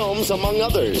Lionsgate Films, among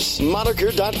others.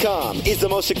 Moniker.com is the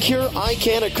most secure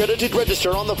ICANN accredited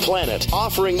register on the planet,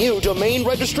 offering you domain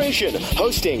registration,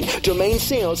 hosting, domain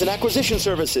sales, and acquisition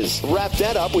services. Wrap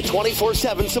that up with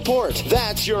 24/7 support.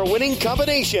 That's your winning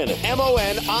combination.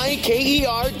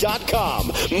 MONIKER.com.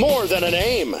 More than a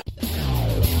name.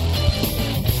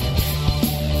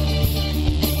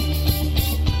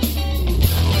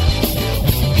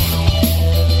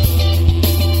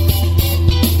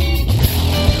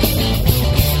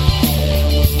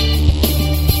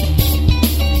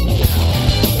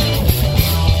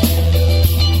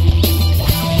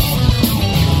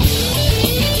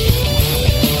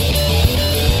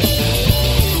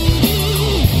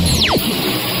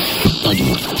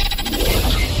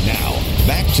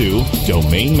 To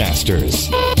Domain Masters.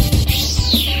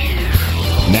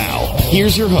 Now,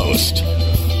 here's your host.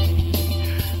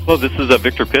 Hello, this is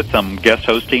Victor Pitts. I'm guest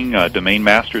hosting Domain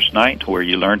Masters Night, where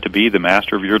you learn to be the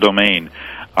master of your domain.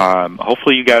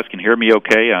 Hopefully you guys can hear me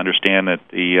okay. I understand that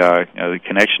the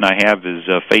connection I have is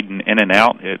fading in and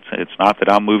out. It's not that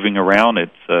I'm moving around.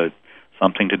 It's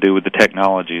something to do with the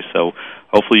technology, so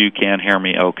hopefully you can hear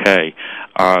me okay.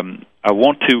 I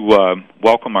want to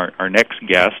welcome our next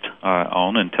guest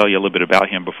on and tell you a little bit about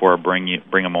him before I bring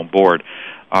him on board.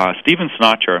 Steven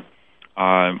Sinatra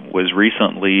was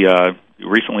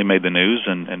recently made the news,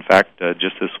 and in fact,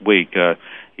 just this week,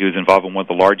 He was involved in one of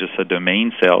the largest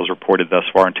domain sales reported thus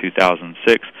far in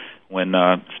 2006 when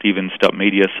Stephen Stepp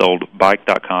Media sold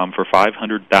Bike.com for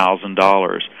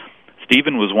 $500,000.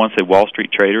 Stephen was once a Wall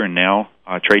Street trader and now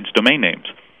trades domain names.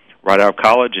 Right out of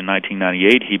college in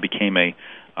 1998, he became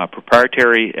a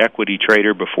proprietary equity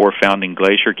trader before founding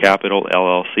Glacier Capital,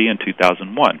 LLC in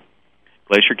 2001.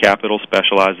 Glacier Capital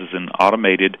specializes in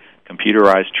automated,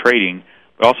 computerized trading,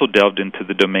 but also delved into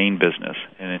the domain business.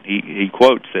 And he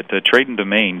quotes that trading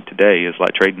domain today is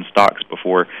like trading stocks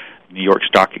before New York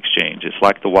Stock Exchange. It's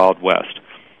like the Wild West.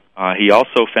 He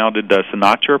also founded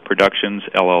Sinatra Productions,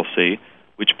 LLC,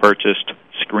 which purchased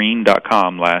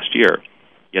Screen.com last year.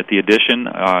 Yet the addition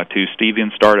to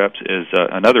Stephen Startups is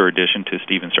another addition to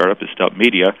Stephen Startup is Stepp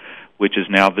Media, which is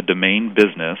now the domain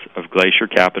business of Glacier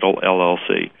Capital,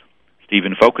 LLC.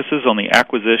 Stephen focuses on the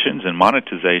acquisitions and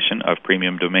monetization of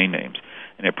premium domain names.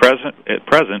 And at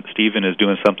present, Stephen is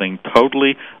doing something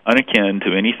totally unakin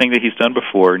to anything that he's done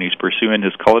before, and he's pursuing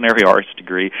his culinary arts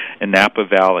degree in Napa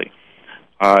Valley.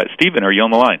 Stephen, are you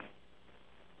on the line?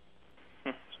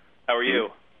 How are you?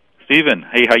 Stephen,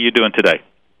 hey, how you doing today?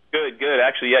 Good.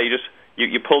 Actually, yeah,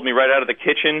 you pulled me right out of the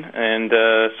kitchen, and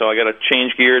so I got to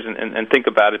change gears and think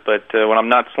about it. But when I'm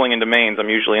not slinging domains, I'm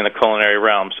usually in the culinary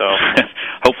realm. So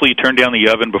hopefully you turned down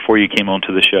the oven before you came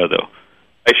onto the show, though.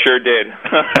 I sure did.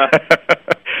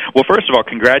 Well, first of all,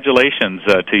 congratulations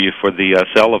to you for the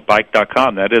sale of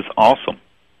Bike.com. That is awesome.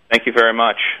 Thank you very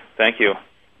much. Thank you.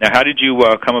 Now, how did you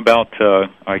come about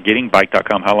getting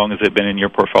Bike.com? How long has it been in your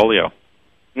portfolio?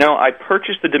 No, I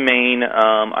purchased the domain,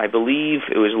 I believe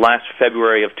it was last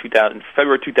February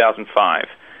 2005,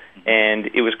 and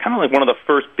it was kind of like one of the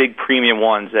first big premium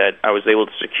ones that I was able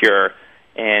to secure.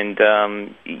 And,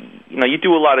 you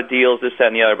do a lot of deals, this, that,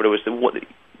 and the other, but it was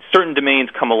certain domains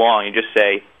come along, you just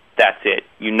say, that's it.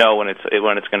 You know when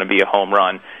it's going to be a home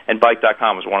run, and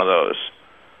Bike.com was one of those.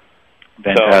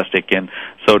 Fantastic. And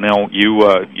so now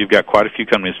you've got quite a few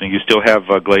companies. Now you still have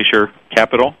Glacier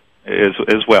Capital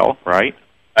as well, right?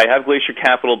 I have Glacier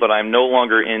Capital, but I'm no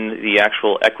longer in the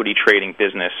actual equity trading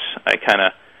business. I kind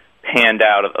of panned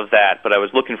out of that, but I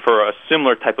was looking for a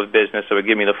similar type of business that would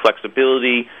give me the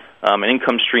flexibility, an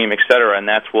income stream, et cetera, and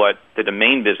that's what the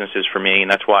domain business is for me, and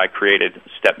that's why I created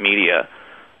Stepp Media.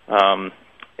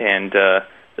 And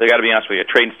I got to be honest with you,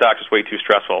 trading stocks is way too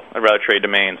stressful. I'd rather trade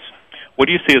domains. What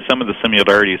do you see as some of the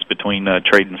similarities between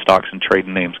trading stocks and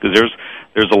trading names? Because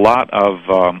there's a lot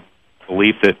of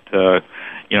belief that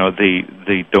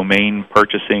the domain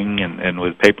purchasing and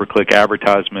with pay-per-click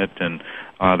advertisement and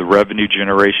the revenue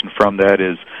generation from that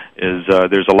is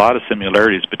there's a lot of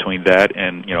similarities between that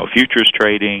and futures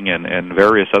trading and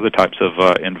various other types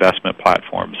of investment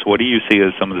platforms. What do you see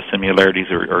as some of the similarities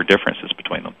or differences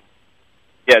between them?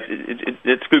 Yeah,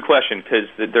 it's a good question because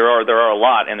there are a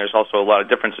lot, and there's also a lot of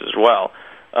differences as well.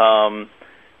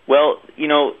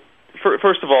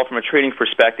 First of all, from a trading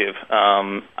perspective,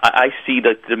 I see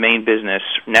the domain business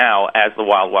now as the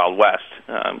Wild Wild West,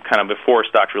 kind of before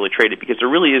stocks really traded, because there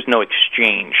really is no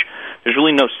exchange. There's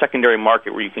really no secondary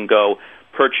market where you can go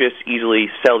purchase easily,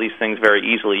 sell these things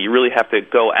very easily. You really have to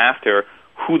go after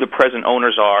who the present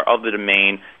owners are of the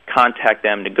domain, contact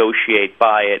them, negotiate,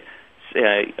 buy it,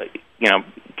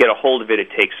 get a hold of it. It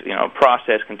takes, a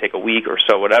process can take a week or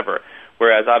so, whatever.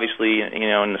 Whereas obviously,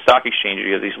 in the stock exchange,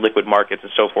 you have these liquid markets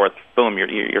and so forth. Boom,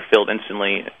 you're filled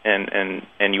instantly,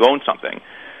 and you own something.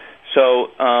 So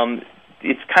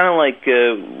it's kind of like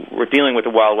we're dealing with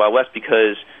the Wild Wild West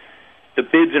because the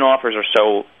bids and offers are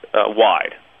so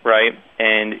wide, right?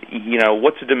 And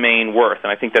what's a domain worth?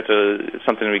 And I think that's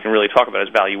something we can really talk about is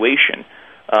valuation.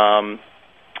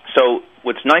 So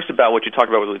what's nice about what you talk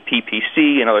about with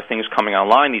PPC and other things coming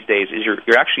online these days is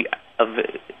you're actually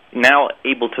now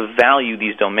able to value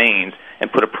these domains and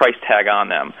put a price tag on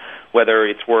them, whether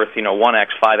it's worth 1x,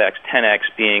 5x, 10x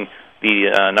being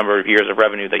the number of years of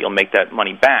revenue that you'll make that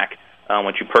money back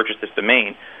once you purchase this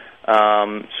domain.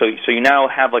 So you now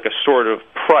have like a sort of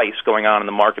price going on in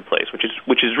the marketplace,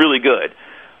 which is really good.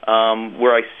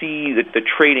 Where I see the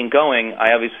trading going,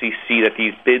 I obviously see that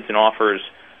these bids and offers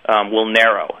will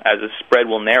narrow as the spread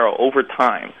will narrow over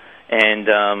time, and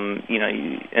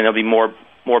and there'll be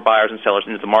more buyers and sellers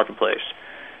into the marketplace.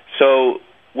 So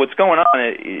what's going on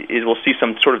is we'll see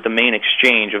some sort of domain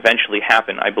exchange eventually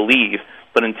happen, I believe.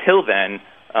 But until then,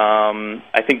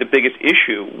 I think the biggest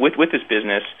issue with this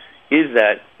business is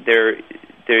that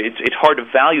it's hard to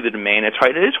value the domain. It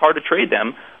is hard to trade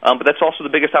them, but that's also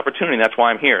the biggest opportunity. And that's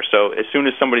why I'm here. So as soon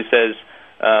as somebody says,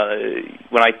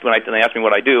 when they ask me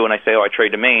what I do, and I say, I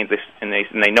trade domains, and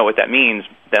they know what that means,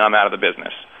 then I'm out of the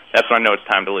business. That's when I know it's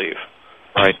time to leave.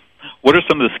 Right. What are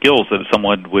some of the skills that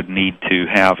someone would need to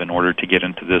have in order to get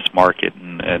into this market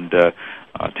and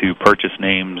to purchase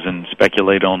names and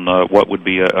speculate on what would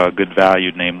be a good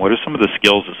valued name? What are some of the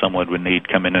skills that someone would need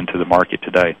coming into the market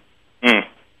today?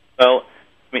 Well,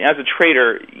 I mean, as a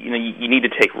trader, you need to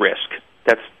take risk.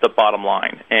 That's the bottom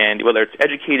line. And whether it's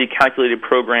educated, calculated,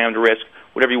 programmed risk,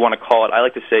 whatever you want to call it, I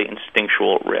like to say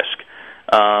instinctual risk.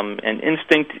 And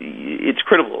instinct, it's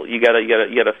critical. You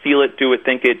gotta feel it, do it,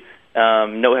 think it,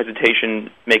 no hesitation,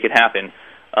 make it happen.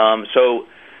 So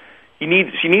you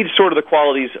need sort of the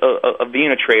qualities of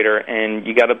being a trader, and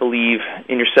you got to believe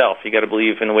in yourself. You got to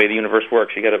believe in the way the universe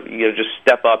works. You got to just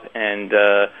step up and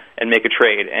make a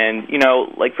trade. And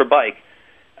like for bike,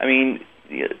 I mean,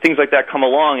 things like that come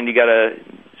along, and you got to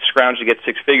scrounge to get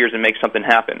six figures and make something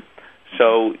happen.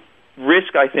 So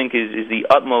risk, I think, is the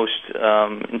utmost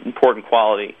important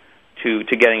quality to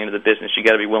getting into the business. You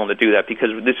got to be willing to do that because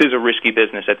this is a risky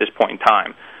business at this point in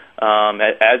time,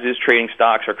 as is trading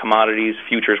stocks or commodities,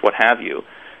 futures, what have you.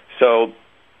 So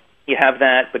you have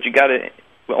that, but you got to,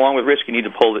 along with risk, you need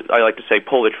to pull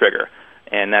the trigger,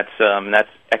 and that's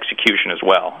execution as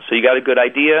well. So you got a good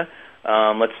idea.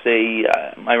 Let's say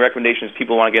my recommendation is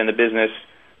people want to get in the business,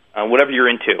 whatever you're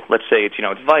into. Let's say it's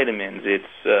vitamins,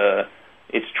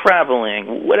 it's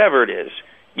traveling, whatever it is.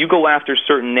 You go after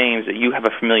certain names that you have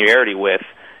a familiarity with,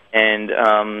 and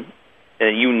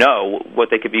you know what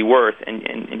they could be worth, and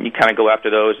you kind of go after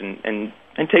those and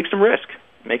take some risk,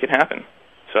 make it happen.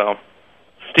 So,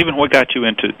 Stephen, what got you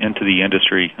into the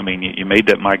industry? I mean, you made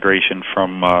that migration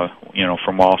from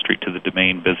from Wall Street to the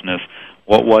domain business.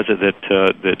 What was it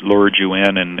that lured you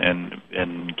in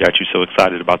and got you so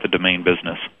excited about the domain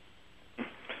business?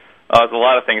 There's a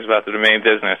lot of things about the domain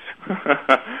business.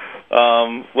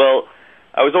 Well,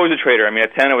 I was always a trader. I mean,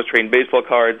 at 10, I was trading baseball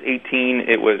cards. 18,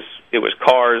 it was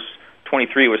cars.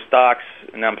 23 was stocks,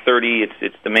 and now I'm 30.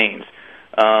 It's domains.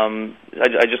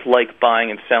 I just like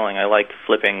buying and selling. I like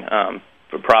flipping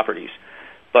for properties.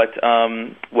 But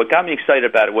what got me excited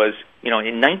about it was, in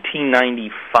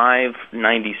 1995,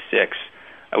 96,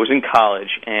 I was in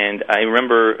college, and I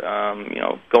remember,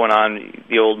 going on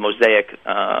the old Mosaic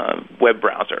web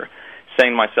browser,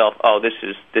 saying to myself, "Oh, this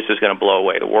is going to blow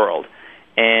away the world."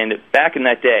 And back in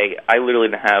that day, I literally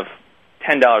didn't have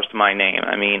 $10 to my name.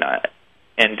 I mean,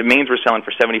 and domains were selling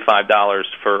for $75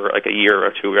 for like a year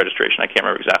or two registration. I can't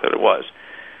remember exactly what it was.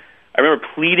 I remember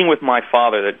pleading with my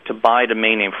father to buy a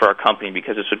domain name for our company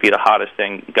because this would be the hottest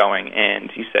thing going,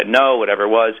 and he said no, whatever it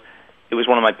was. It was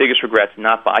one of my biggest regrets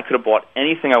not buy. I could have bought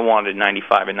anything I wanted in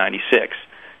 95 and 96.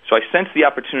 So I sensed the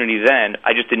opportunity then.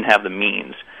 I just didn't have the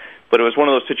means. But it was one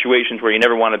of those situations where you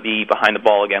never want to be behind the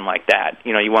ball again like that.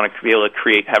 You want to be able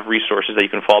to have resources that you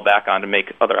can fall back on to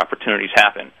make other opportunities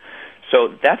happen. So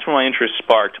that's where my interest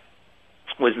sparked,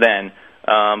 was then.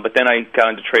 But then I got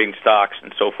into trading stocks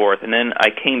and so forth. And then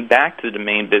I came back to the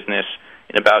domain business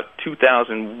in about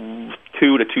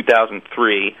 2002 to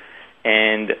 2003.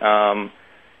 And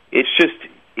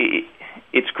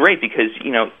it's great because,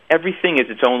 everything is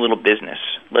its own little business.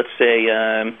 Let's say,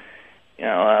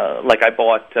 like I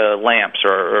bought lamps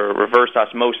or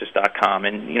reverseosmosis.com.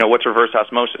 And, what's reverse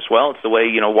osmosis? Well, it's the way,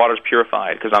 water's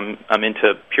purified because I'm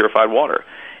into purified water.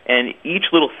 And each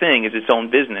little thing is its own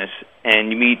business,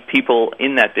 and you meet people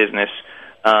in that business,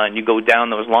 and you go down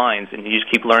those lines, and you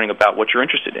just keep learning about what you're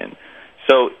interested in.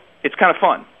 So it's kind of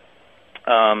fun.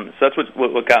 So that's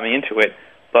what got me into it.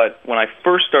 But when I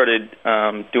first started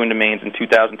doing domains in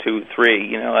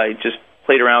 2002-03, I just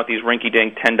played around with these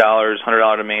rinky-dink $10,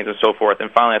 $100 domains and so forth,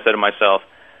 and finally I said to myself,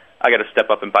 I got to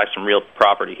step up and buy some real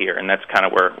property here, and that's kind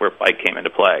of where Bike came into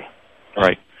play.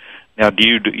 Right. Now, do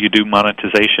you do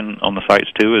monetization on the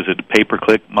sites too? Is it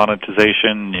pay-per-click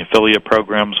monetization, affiliate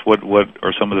programs? What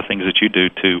are some of the things that you do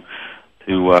to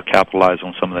capitalize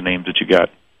on some of the names that you got?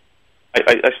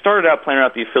 I started out playing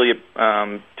out the affiliate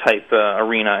type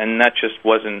arena, and that just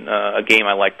wasn't a game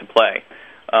I liked to play.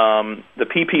 The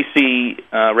PPC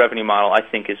revenue model, I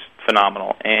think, is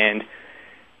phenomenal, and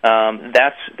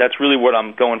that's really what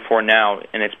I'm going for now.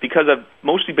 And it's because I've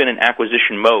mostly been in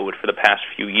acquisition mode for the past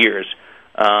few years,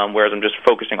 whereas I'm just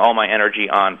focusing all my energy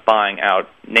on buying out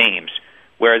names.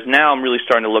 Whereas now I'm really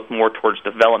starting to look more towards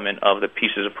development of the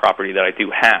pieces of property that I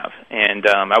do have. And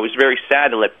I was very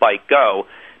sad to let Bike go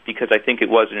because I think it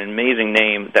was an amazing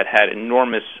name that had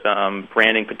enormous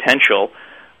branding potential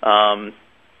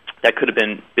that could have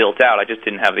been built out. I just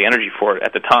didn't have the energy for it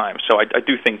at the time. So I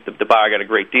do think the buyer got a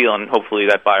great deal, and hopefully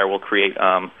that buyer will create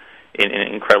an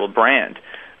incredible brand.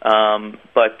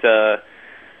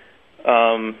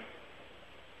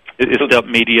 Is Step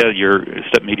Media, your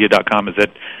stepmedia.com, is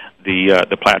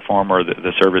the platform or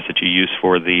the service that you use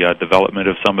for the development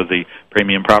of some of the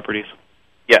premium properties?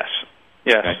 Yes,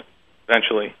 Okay.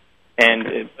 eventually.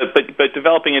 And but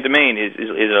developing a domain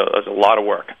is a lot of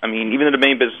work. I mean, even the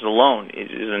domain business alone is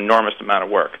an enormous amount of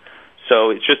work.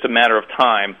 So it's just a matter of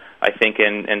time, I think,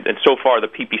 and so far the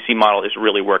PPC model is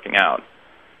really working out.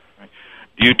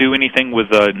 Do you do anything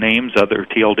with names, other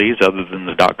TLDs, other than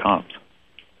the .coms?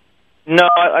 No,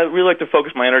 I really like to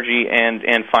focus my energy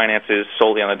and finances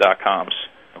solely on the .coms.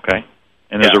 Okay.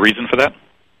 And there's a reason for that?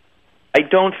 I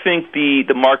don't think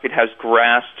the market has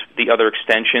grasped the other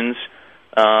extensions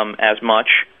as much,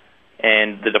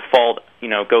 and the default,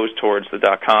 goes towards the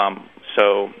 .com.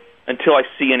 So until I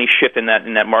see any shift in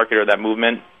that market or that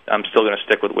movement, I'm still going to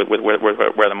stick with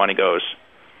where the money goes.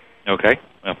 Okay,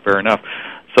 well, fair enough.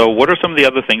 So, what are some of the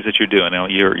other things that you're doing? Now,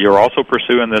 you're also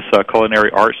pursuing this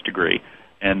culinary arts degree,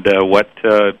 and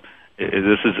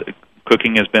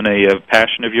cooking has been a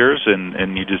passion of yours,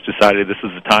 and you just decided this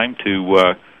is the time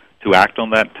to act on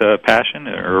that passion,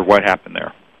 or what happened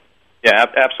there? Yeah,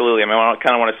 absolutely. I mean, I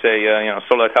kind of want to say,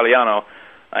 sono Italiano.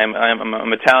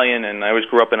 I'm Italian, and I always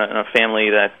grew up in a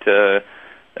family that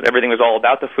everything was all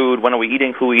about the food. When are we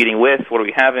eating? Who are we eating with? What are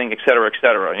we having? Et cetera, et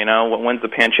cetera. When's the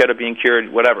pancetta being cured?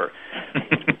 Whatever.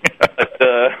 But,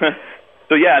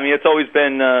 so yeah, I mean, it's always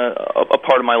been a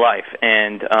part of my life.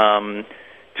 And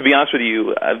to be honest with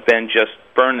you, I've been just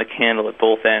burning the candle at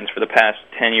both ends for the past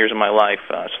 10 years of my life,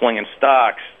 slinging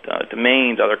stocks,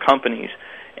 domains, other companies.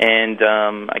 And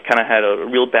I kind of had a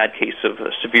real bad case of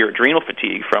severe adrenal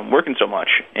fatigue from working so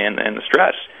much and the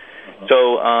stress. Uh-huh.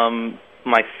 So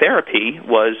my therapy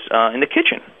was in the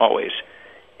kitchen always.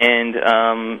 And,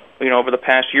 over the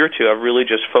past year or two, I've really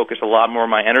just focused a lot more of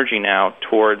my energy now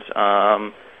towards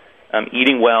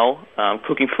eating well,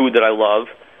 cooking food that I love,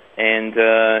 and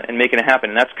making it happen.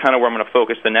 And that's kind of where I'm going to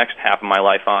focus the next half of my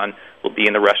life on, will be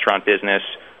in the restaurant business,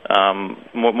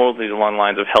 mostly along the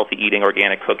lines of healthy eating,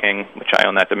 organic cooking, which I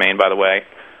own that domain, by the way,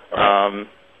 and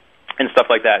stuff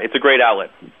like that. It's a great outlet.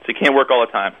 So you can't work all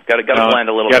the time. Got to blend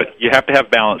a little bit. You have to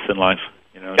have balance in life.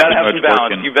 Got to have some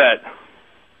balance. You bet.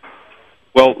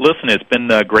 Well, listen, it's been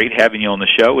great having you on the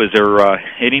show. Is there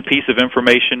any piece of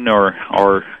information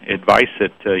or advice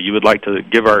that you would like to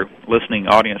give our listening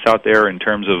audience out there in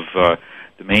terms of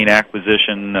domain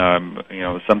acquisition?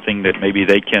 Something that maybe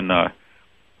they can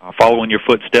follow in your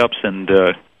footsteps and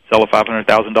sell a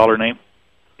 $500,000 name?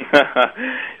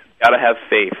 Got to have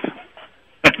faith.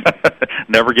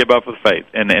 Never give up with faith,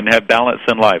 and have balance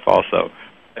in life also.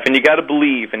 And you got to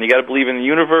believe, in the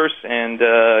universe, and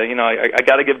I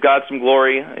got to give God some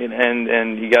glory,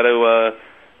 and you got to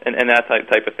and that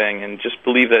type of thing, and just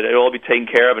believe that it'll all be taken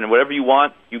care of, and whatever you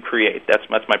want, you create. That's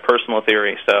my personal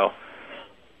theory. So,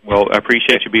 well, I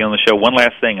appreciate you being on the show. One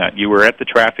last thing, you were at the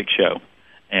traffic show,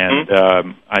 and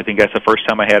I think that's the first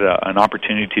time I had an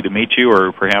opportunity to meet you,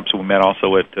 or perhaps we met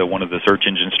also at one of the search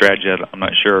engine strategy. I'm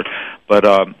not sure, but.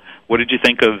 What did you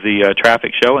think of the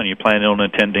traffic show, and you planning on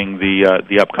attending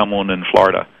the upcoming one in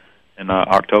Florida in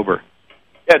October?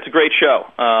 Yeah, it's a great show.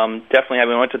 Definitely, I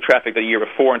went to traffic the year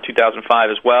before in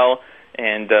 2005 as well,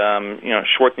 and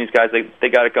Schwartz and these guys, they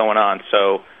got it going on.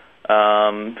 So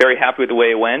very happy with the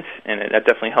way it went, and that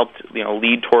definitely helped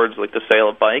lead towards the sale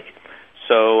of bike.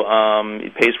 So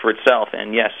it pays for itself.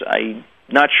 And yes, I'm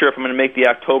not sure if I'm going to make the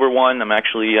October one. I'm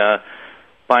actually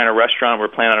buying a restaurant. We're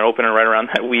planning on opening right around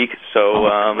that week. So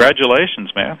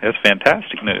congratulations, man! That's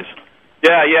fantastic news.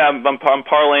 Yeah. I'm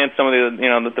parlaying some of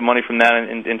the money from that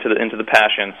into the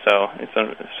passion. So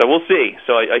we'll see.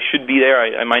 So I should be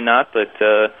there. I might not, but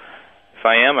if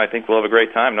I am, I think we'll have a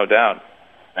great time, no doubt.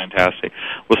 Fantastic.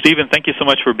 Well, Stephen, thank you so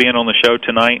much for being on the show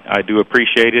tonight. I do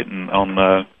appreciate it, and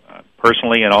on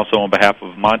personally and also on behalf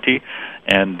of Monty.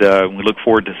 And we look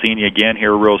forward to seeing you again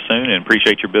here real soon, and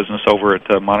appreciate your business over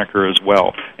at Moniker as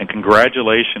well. And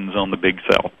congratulations on the big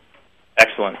sale.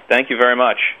 Excellent. Thank you very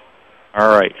much. All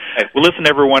right. Well, listen,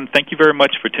 everyone, thank you very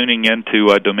much for tuning in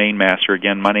to Domain Master.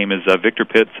 Again, my name is Victor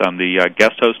Pitts. I'm the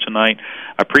guest host tonight.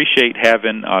 I appreciate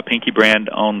having Pinky Brand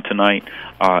on tonight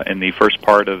in the first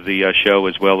part of the show,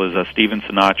 as well as Steven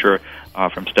Sinatra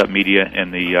from Step Media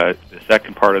in the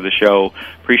second part of the show.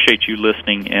 Appreciate you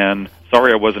listening in.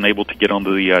 Sorry I wasn't able to get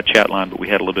onto the chat line, but we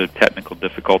had a little bit of technical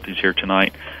difficulties here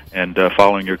tonight and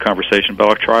following your conversation. But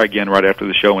I'll try again right after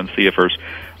the show and see if there's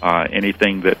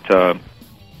anything that...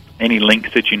 any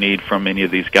links that you need from any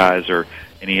of these guys, or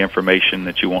any information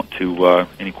that you want to,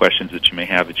 any questions that you may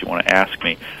have that you want to ask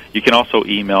me. You can also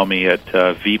email me at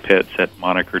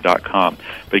vpitts@moniker.com.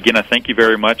 But again, I thank you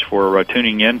very much for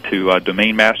tuning in to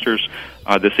Domain Masters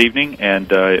this evening,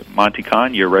 and Monty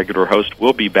Khan, your regular host,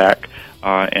 will be back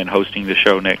and hosting the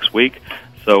show next week.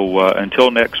 So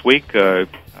until next week,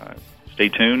 stay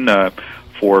tuned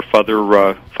for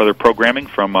further programming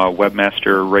from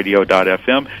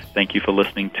webmasterradio.fm. Thank you for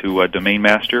listening to Domain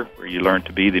Master, where you learn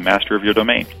to be the master of your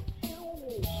domain.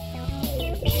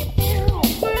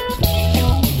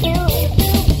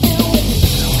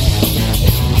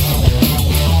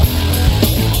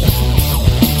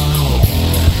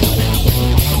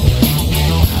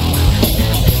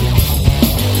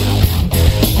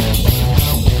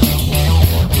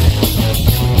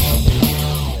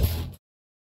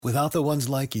 Without the ones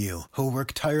like you, who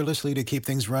work tirelessly to keep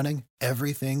things running,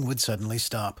 everything would suddenly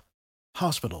stop.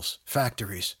 Hospitals,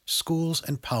 factories, schools,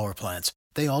 and power plants,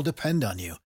 they all depend on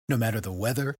you. No matter the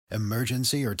weather,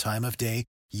 emergency, or time of day,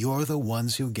 you're the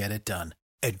ones who get it done.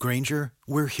 At Grainger,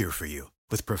 we're here for you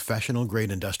with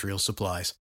professional-grade industrial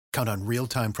supplies. Count on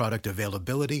real-time product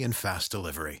availability and fast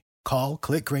delivery. Call,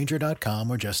 click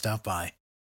Grainger.com, or just stop by.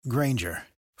 Grainger,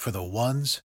 for the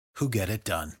ones who get it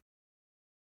done.